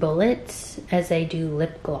lipstick bullets as I do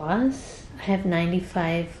lip gloss. I have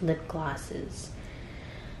 95 lip glosses.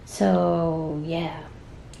 So yeah,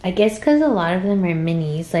 I guess because a lot of them are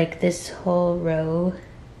minis, like this whole row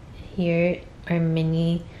here are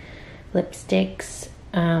mini lipsticks,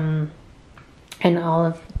 and all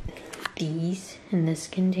of these in this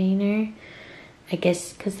container, I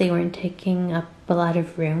guess because they weren't taking up a lot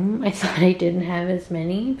of room, I thought I didn't have as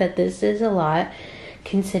many, but this is a lot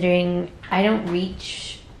considering I don't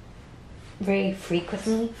reach very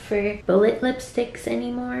frequently for bullet lipsticks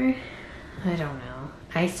anymore. I don't know.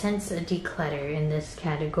 I sense a declutter in this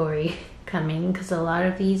category coming because a lot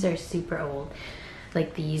of these are super old.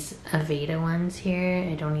 Like these Aveda ones here,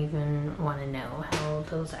 I don't even want to know how old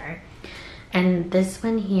those are. And this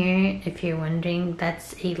one here, if you're wondering,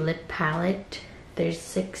 that's a lip palette. There's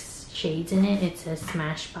 6 shades in it. It's a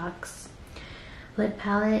Smashbox lip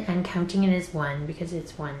palette. I'm counting it as 1 because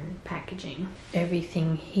it's 1 packaging.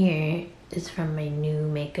 Everything here is from my new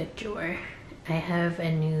makeup drawer. I have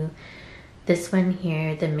a new, this one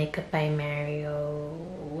here, the Makeup by Mario,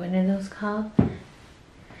 what are those called?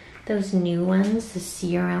 Those new ones, the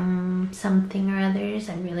serum something or others.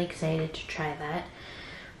 I'm really excited to try that.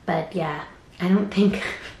 But yeah, I don't think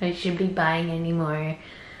I should be buying any more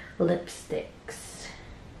lipsticks.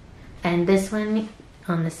 And this one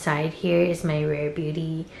on the side here is my Rare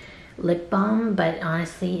Beauty lip balm, but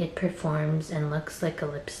honestly it performs and looks like a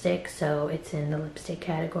lipstick, so it's in the lipstick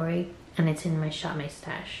category, and it's in my Shop My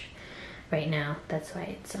Stash right now. That's why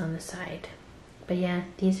it's on the side. But yeah,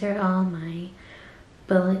 these are all my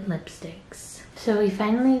bullet lipsticks. So we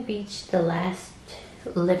finally reached the last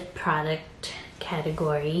lip product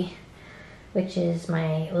category, which is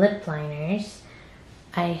my lip liners.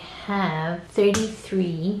 I have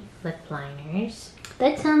 33 lip liners.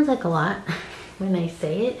 That sounds like a lot when I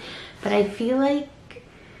say it, but I feel like,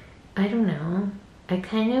 I don't know, I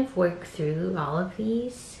kind of work through all of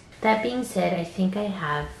these. That being said, I think I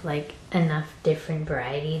have like enough different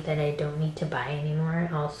variety that I don't need to buy anymore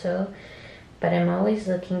also. But I'm always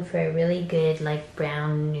looking for a really good like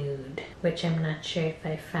brown nude, which I'm not sure if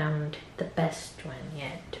I found the best one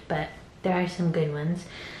yet, but there are some good ones.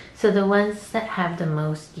 So the ones that have the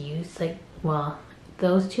most use, like, well,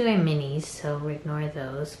 those 2 are minis, so ignore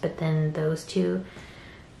those. But then those 2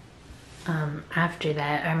 after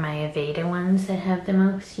that are my Aveda ones that have the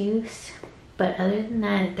most use. But other than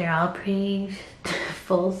that, they're all pretty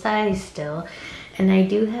full size still. And I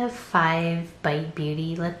do have 5 Bite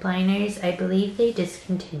Beauty lip liners. I believe they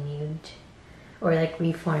discontinued or like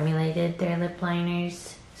reformulated their lip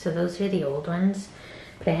liners. So those are the old ones.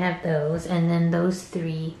 But I have those. And then those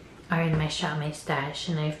 3 are in my Shop My Stash.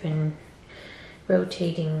 And I've been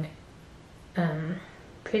rotating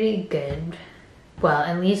pretty good. Well,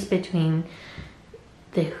 at least between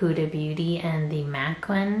the Huda Beauty and the MAC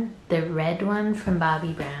one. The red one from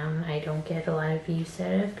Bobbi Brown I don't get a lot of use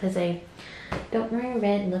out of because I don't wear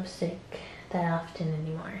red lipstick that often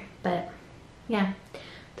anymore. But yeah,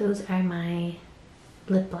 those are my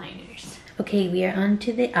lip liners. Okay, we are on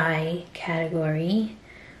to the eye category,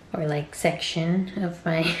 or like section of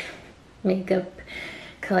my makeup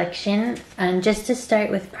collection. Just to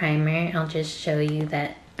start with primer, I'll just show you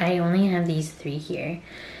that I only have these 3 here.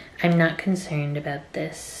 I'm not concerned about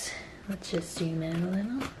this. Let's just zoom in a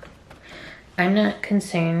little. I'm not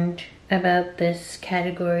concerned about this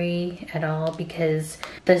category at all because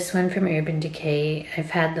this one from Urban Decay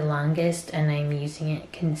I've had the longest and I'm using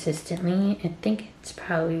it consistently. I think it's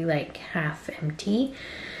probably like half empty.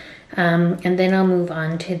 And then I'll move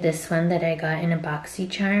on to this one that I got in a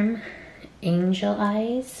BoxyCharm, Angel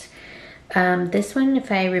Eyes. This one,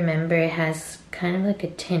 if I remember, has kind of like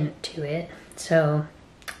a tint to it, so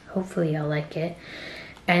hopefully I'll like it.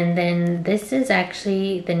 And then this is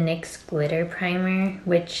actually the NYX Glitter Primer,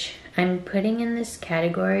 which I'm putting in this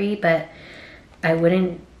category, but I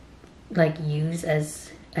wouldn't like use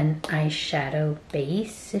as an eyeshadow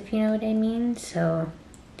base, if you know what I mean. So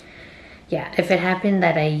yeah, if it happened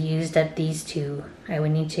that I used up these 2, I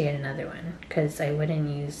would need to get another one because I wouldn't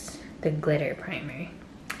use the glitter primer,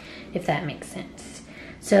 if that makes sense.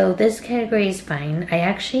 So this category is fine. I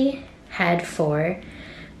actually had 4,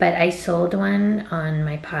 but I sold one on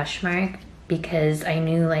my Poshmark because I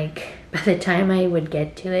knew like by the time I would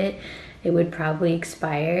get to it, it would probably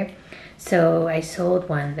expire. So I sold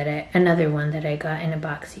another one that I got in a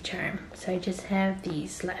BoxyCharm. So I just have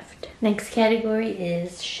these left. Next category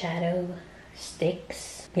is shadow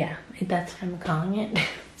sticks. Yeah, that's what I'm calling it.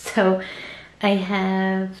 So I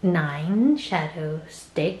have 9 shadow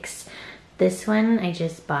sticks. This one I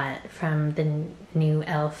just bought from the new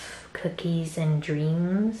e.l.f. Cookies and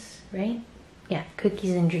Dreams, right? yeah,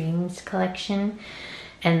 Cookies and Dreams collection,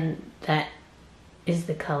 and that is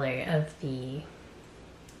the color of the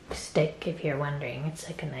stick, if you're wondering. It's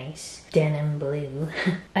like a nice denim blue.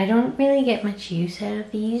 I don't really get much use out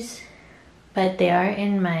of these, but they are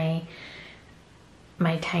in my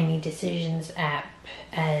Tiny Decisions app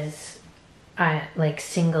as like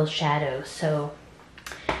single shadows, so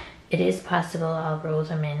it is possible I'll roll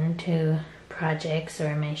them into projects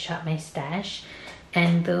or my Shop My Stash.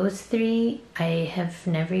 And those three I have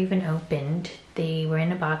never even opened. They were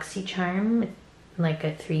in a BoxyCharm, like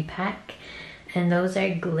a 3-pack, and those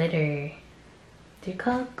are glitter. They're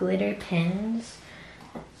called glitter pens.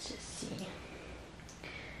 Let's just see.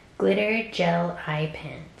 Glitter gel eye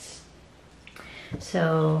pens.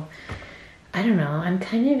 So I don't know, I'm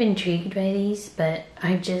kind of intrigued by these, but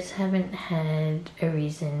I just haven't had a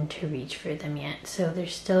reason to reach for them yet. So they're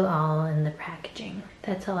still all in the packaging.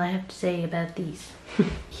 That's all I have to say about these.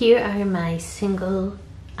 Here are my single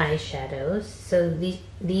eyeshadows. So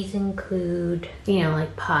these include, you know,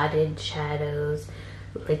 like potted shadows,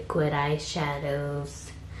 liquid eyeshadows,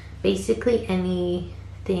 basically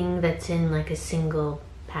anything that's in like a single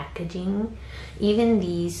packaging. Even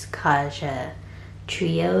these Kaja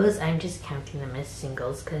trios, I'm just counting them as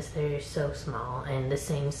singles because they're so small and the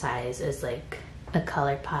same size as like a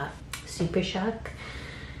ColourPop Super Shock.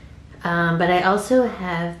 But I also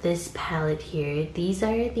have this palette here. These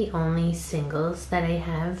are the only singles that I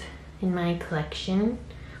have in my collection.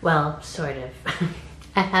 Well, sort of.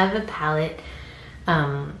 I have a palette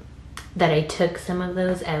that I took some of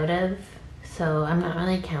those out of, so I'm not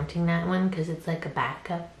really counting that one because it's like a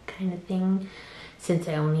backup kind of thing, since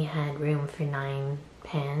I only had room for 9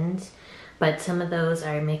 pans. But some of those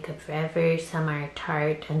are Makeup Forever, some are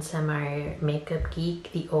Tarte, and some are Makeup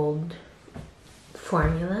Geek, the old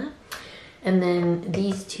formula. And then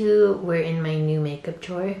these two were in my new makeup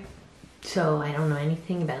drawer, so I don't know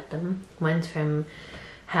anything about them. One's from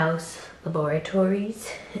House Laboratories,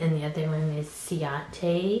 and the other one is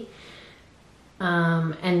Ciate.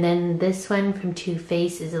 And then this one from Too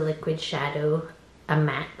Faced is a liquid shadow, a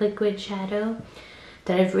matte liquid shadow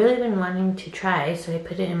that I've really been wanting to try, so I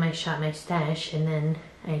put it in my Shop My Stash, and then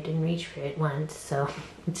I didn't reach for it once, so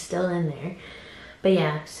it's still in there. But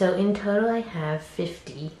yeah, so in total I have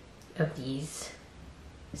 50 of these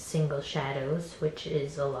single shadows, which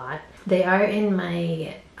is a lot. They are in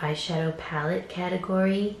my eyeshadow palette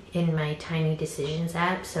category in my Tiny Decisions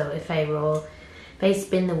app, so if I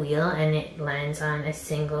spin the wheel and it lands on a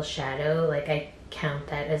single shadow, like I count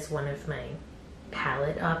that as one of my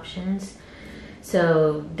palette options.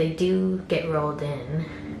 So they do get rolled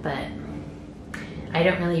in, but I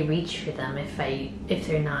don't really reach for them if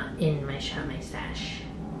they're not in my Shop My Stash.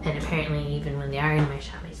 And apparently even when they are in my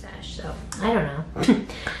Shop My Stash, so I don't know.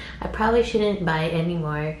 I probably shouldn't buy any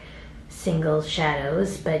more single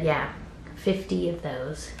shadows, but yeah, 50 of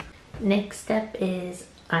those. Next up is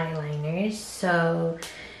eyeliners. So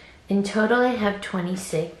in total I have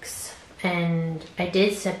 26, and I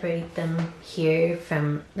did separate them here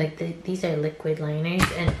from like these are liquid liners,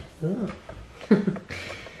 and ooh.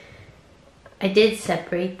 I did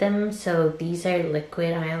separate them, so these are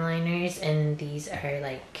liquid eyeliners and these are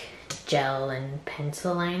like gel and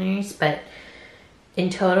pencil liners, but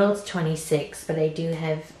in total it's 26, but I do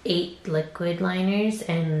have 8 liquid liners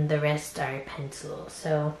and the rest are pencil.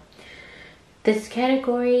 So this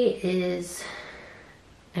category is,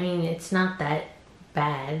 I mean, it's not that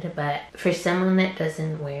bad, but for someone that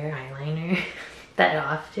doesn't wear eyeliner that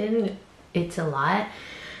often, it's a lot.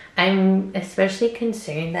 I'm especially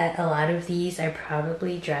concerned that a lot of these are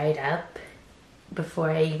probably dried up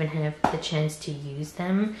before I even have the chance to use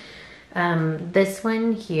them. This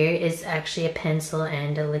one here is actually a pencil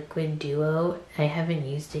and a liquid duo. I haven't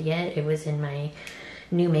used it yet. It was in my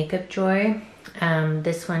new makeup drawer.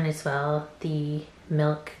 This one as well, the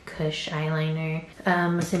Milk Kush eyeliner,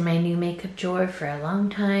 was in my new makeup drawer for a long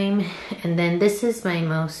time. And then this is my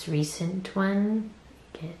most recent one.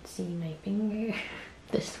 Can't see my finger.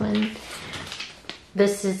 This one.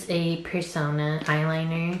 This is a Persona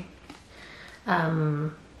eyeliner.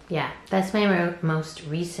 Yeah, that's my most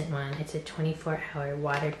recent one. It's a 24-hour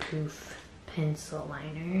waterproof pencil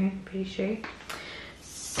liner, pretty sure.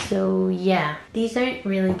 So yeah, these aren't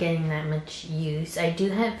really getting that much use. I do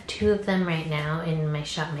have 2 of them right now in my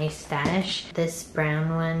Shop My Stash. This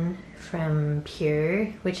brown one from Pure,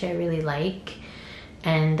 which I really like,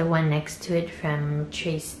 and the one next to it from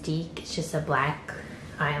Trace Deek. It's just a black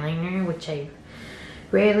eyeliner, which I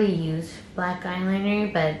rarely use black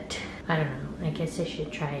eyeliner, but I don't know, I guess I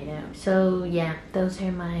should try it out. So yeah, those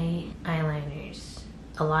are my eyeliners.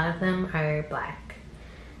 A lot of them are black.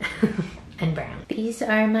 and brown. These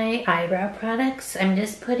are my eyebrow products. I'm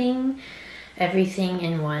just putting everything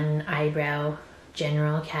in one eyebrow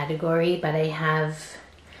general category, but I have,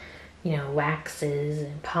 you know, waxes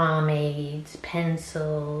and pomades,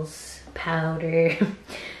 pencils, powder.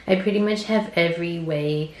 I pretty much have every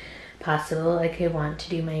way possible I could want to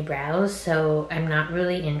do my brows, so I'm not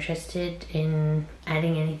really interested in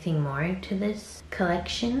adding anything more to this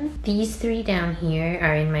collection. These three down here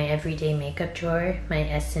are in my everyday makeup drawer: my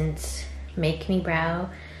Essence Make Me Brow,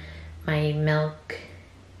 my Milk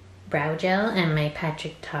Brow Gel, and my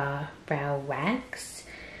Patrick Ta Brow Wax.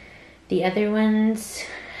 The other ones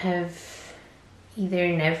have either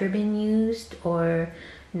never been used or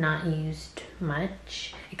not used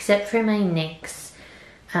much, except for my NYX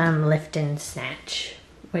Lift and Snatch,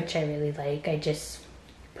 which I really like. I just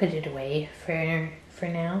put it away for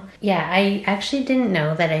now. Yeah, I actually didn't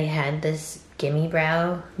know that I had this Gimme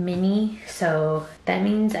Brow Mini, so that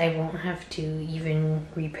means I won't have to even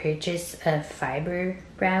repurchase a fiber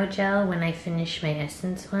brow gel when I finish my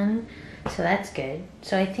Essence one, so that's good.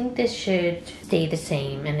 So I think this should stay the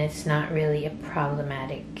same, and it's not really a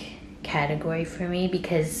problematic category for me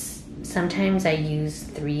because sometimes I use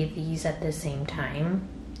 3 of these at the same time,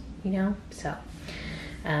 you know, so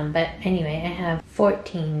but anyway, I have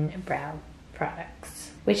 14 brow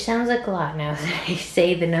products, which sounds like a lot now that I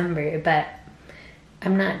say the number, but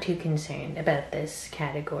I'm not too concerned about this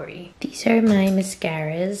category. These are my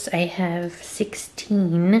mascaras. I have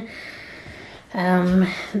 16.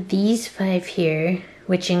 These 5 here,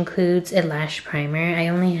 which includes a lash primer, I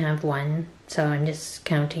only have 1, so I'm just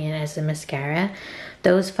counting it as a mascara.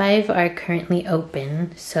 Those 5 are currently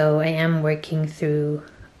open, so I am working through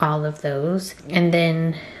all of those. And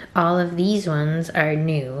then all of these ones are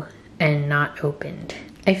new and not opened.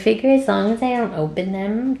 I figure as long as I don't open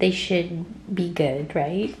them, they should be good,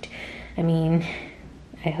 right? I mean,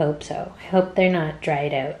 I hope so. I hope they're not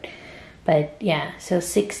dried out. But yeah, so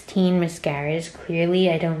 16 mascaras. Clearly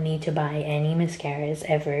I don't need to buy any mascaras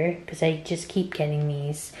ever because I just keep getting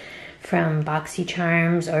these from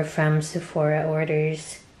BoxyCharms or from Sephora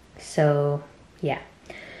orders. So yeah,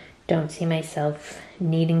 don't see myself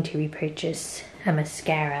needing to repurchase a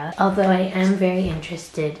mascara. Although I am very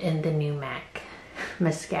interested in the new MAC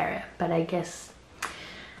mascara, but I guess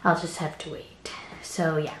I'll just have to wait.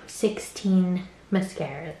 So yeah, 16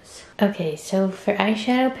 mascaras. Okay, so for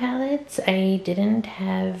eyeshadow palettes, I didn't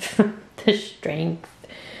have the strength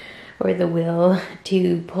or the will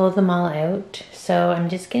to pull them all out, so I'm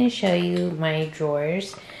just gonna show you my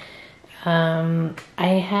drawers. I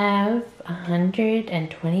have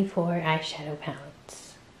 124 eyeshadow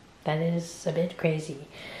palettes. That is a bit crazy.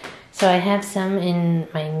 So I have some in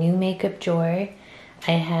my new makeup drawer.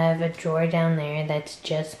 I have a drawer down there that's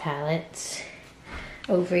just palettes.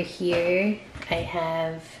 Over here I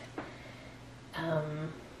have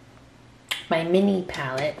my mini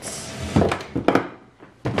palettes,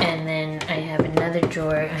 and then I have another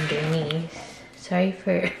drawer underneath. Sorry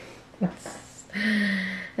for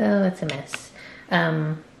oh, it's a mess.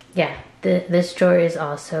 Yeah, this drawer is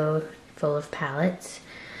also full of palettes.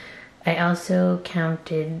 I also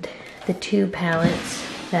counted the 2 palettes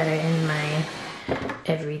that are in my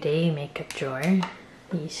everyday makeup drawer.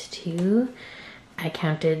 These 2. I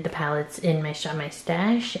counted the palettes in my Shop My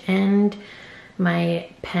Stash and my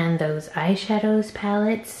Pan Those Eyeshadows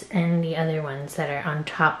palettes and the other ones that are on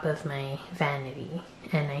top of my vanity.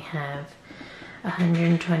 And I have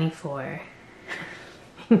 124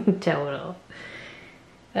 total.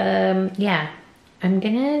 Yeah,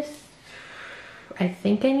 I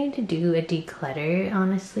think I need to do a declutter,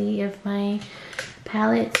 honestly, of my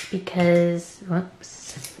palettes because,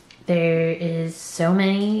 whoops, there is so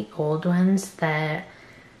many old ones that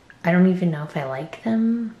I don't even know if I like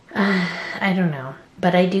them. I don't know,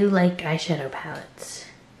 but I do like eyeshadow palettes.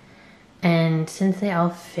 And since they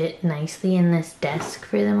all fit nicely in this desk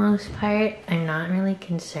for the most part, I'm not really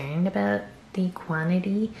concerned about the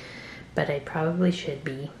quantity, but I probably should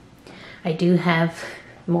be. I do have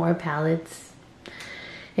more palettes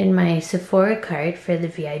in my Sephora cart for the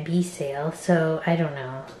VIB sale, so I don't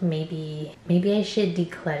know. Maybe I should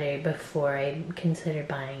declutter before I consider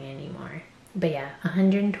buying any more. But yeah,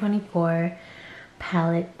 124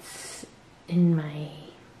 palettes in my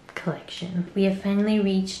collection. We have finally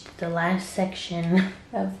reached the last section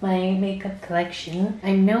of my makeup collection.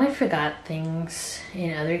 I know I forgot things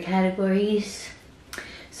in other categories,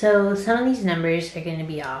 so some of these numbers are going to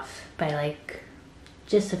be off by like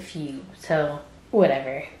just a few, so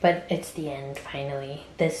whatever. But it's the end finally.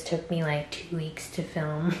 This took me like 2 weeks to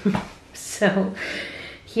film. So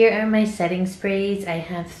here are my setting sprays. I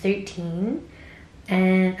have 13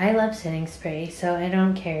 and I love setting spray, so I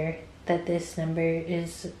don't care that this number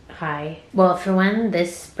is high. Well, for one,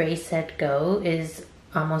 this spray set Go is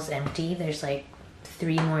almost empty. There's like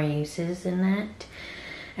 3 more uses in that.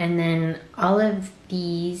 And then all of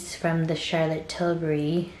these from the Charlotte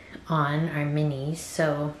Tilbury on are minis,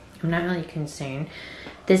 so I'm not really concerned.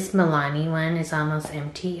 This Milani one is almost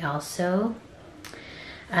empty also.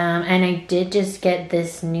 And I did just get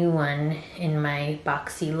this new one in my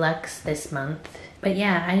Boxy Luxe this month. But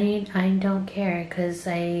yeah, I don't care because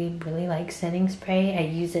I really like setting spray. I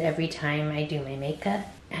use it every time I do my makeup.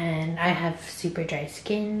 And I have super dry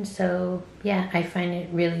skin, so yeah, I find it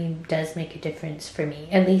really does make a difference for me.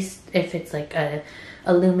 At least if it's like a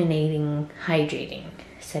illuminating, hydrating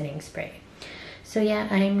setting spray. So yeah,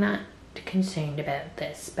 I'm not concerned about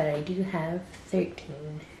this, but I do have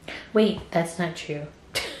 13. Wait, that's not true.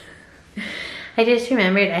 I just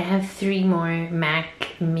remembered I have 3 more MAC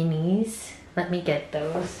minis. Let me get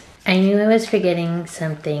those. I knew I was forgetting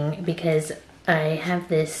something because I have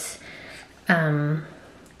this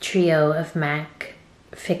trio of MAC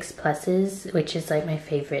Fix Pluses, which is like my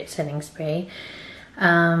favorite setting spray.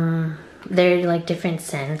 They're like different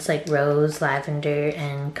scents, like rose, lavender,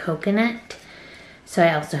 and coconut. So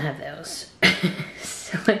I also have those.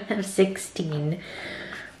 So I have 16,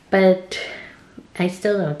 but I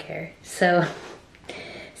still don't care. So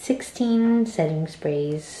 16 setting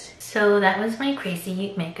sprays. So that was my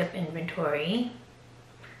crazy makeup inventory.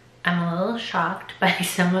 I'm a little shocked by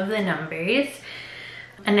some of the numbers.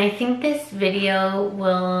 And I think this video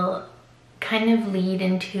will kind of lead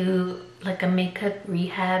into like a makeup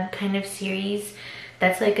rehab kind of series.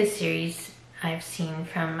 That's like a series I've seen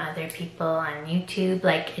from other people on YouTube.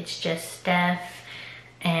 Like It's Just Steph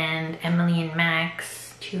and Emily and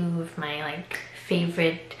Max, 2 of my like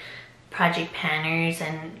favorite project panners,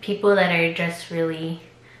 and people that are just really,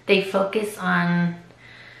 they focus on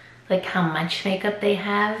like how much makeup they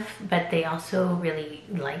have, but they also really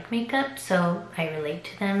like makeup, so I relate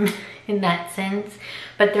to them in that sense.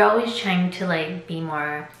 But they're always trying to like be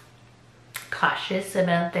more cautious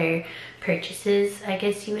about their purchases, I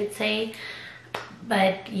guess you would say.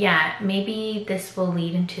 But yeah, maybe this will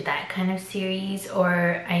lead into that kind of series.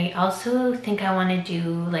 Or I also think I want to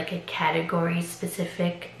do like a category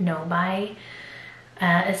specific no buy,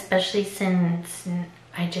 especially since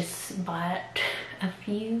I just bought a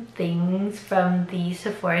few things from the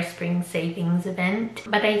Sephora Spring Savings event.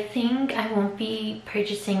 But I think I won't be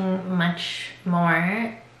purchasing much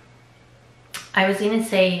more. I was gonna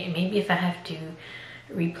say maybe if I have to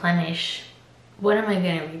replenish. What am I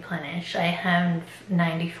gonna replenish? I have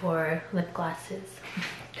 94 lip glosses.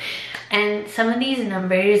 And some of these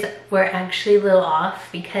numbers were actually a little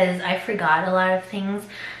off because I forgot a lot of things.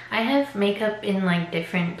 I have makeup in like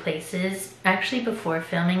different places. Actually, before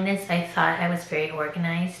filming this, I thought I was very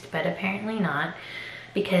organized, but apparently not,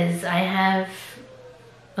 because I have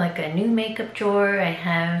like a new makeup drawer. I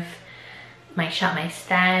have my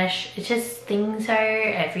stash. It's just things are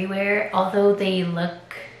everywhere. Although they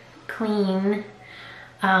look clean,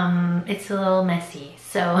 it's a little messy.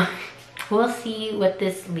 So we'll see what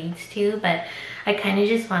this leads to, but I kind of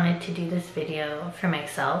just wanted to do this video for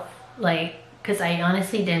myself, like, because I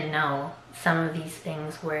honestly didn't know some of these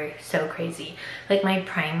things were so crazy. Like my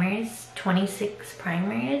primers, 26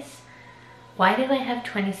 primers. Why do I have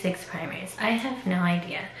 26 primers? I have no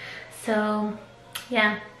idea. So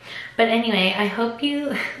yeah, but anyway, I hope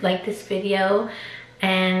you liked this video,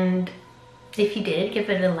 and if you did, give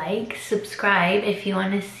it a like, subscribe if you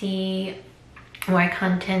want to see more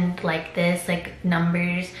content like this, like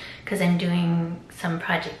numbers, because I'm doing some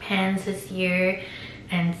project pans this year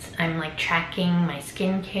and I'm like tracking my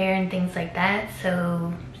skincare and things like that.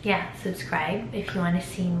 So yeah, subscribe if you want to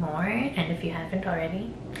see more, and if you haven't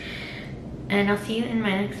already. And I'll see you in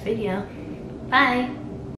my next video. Bye!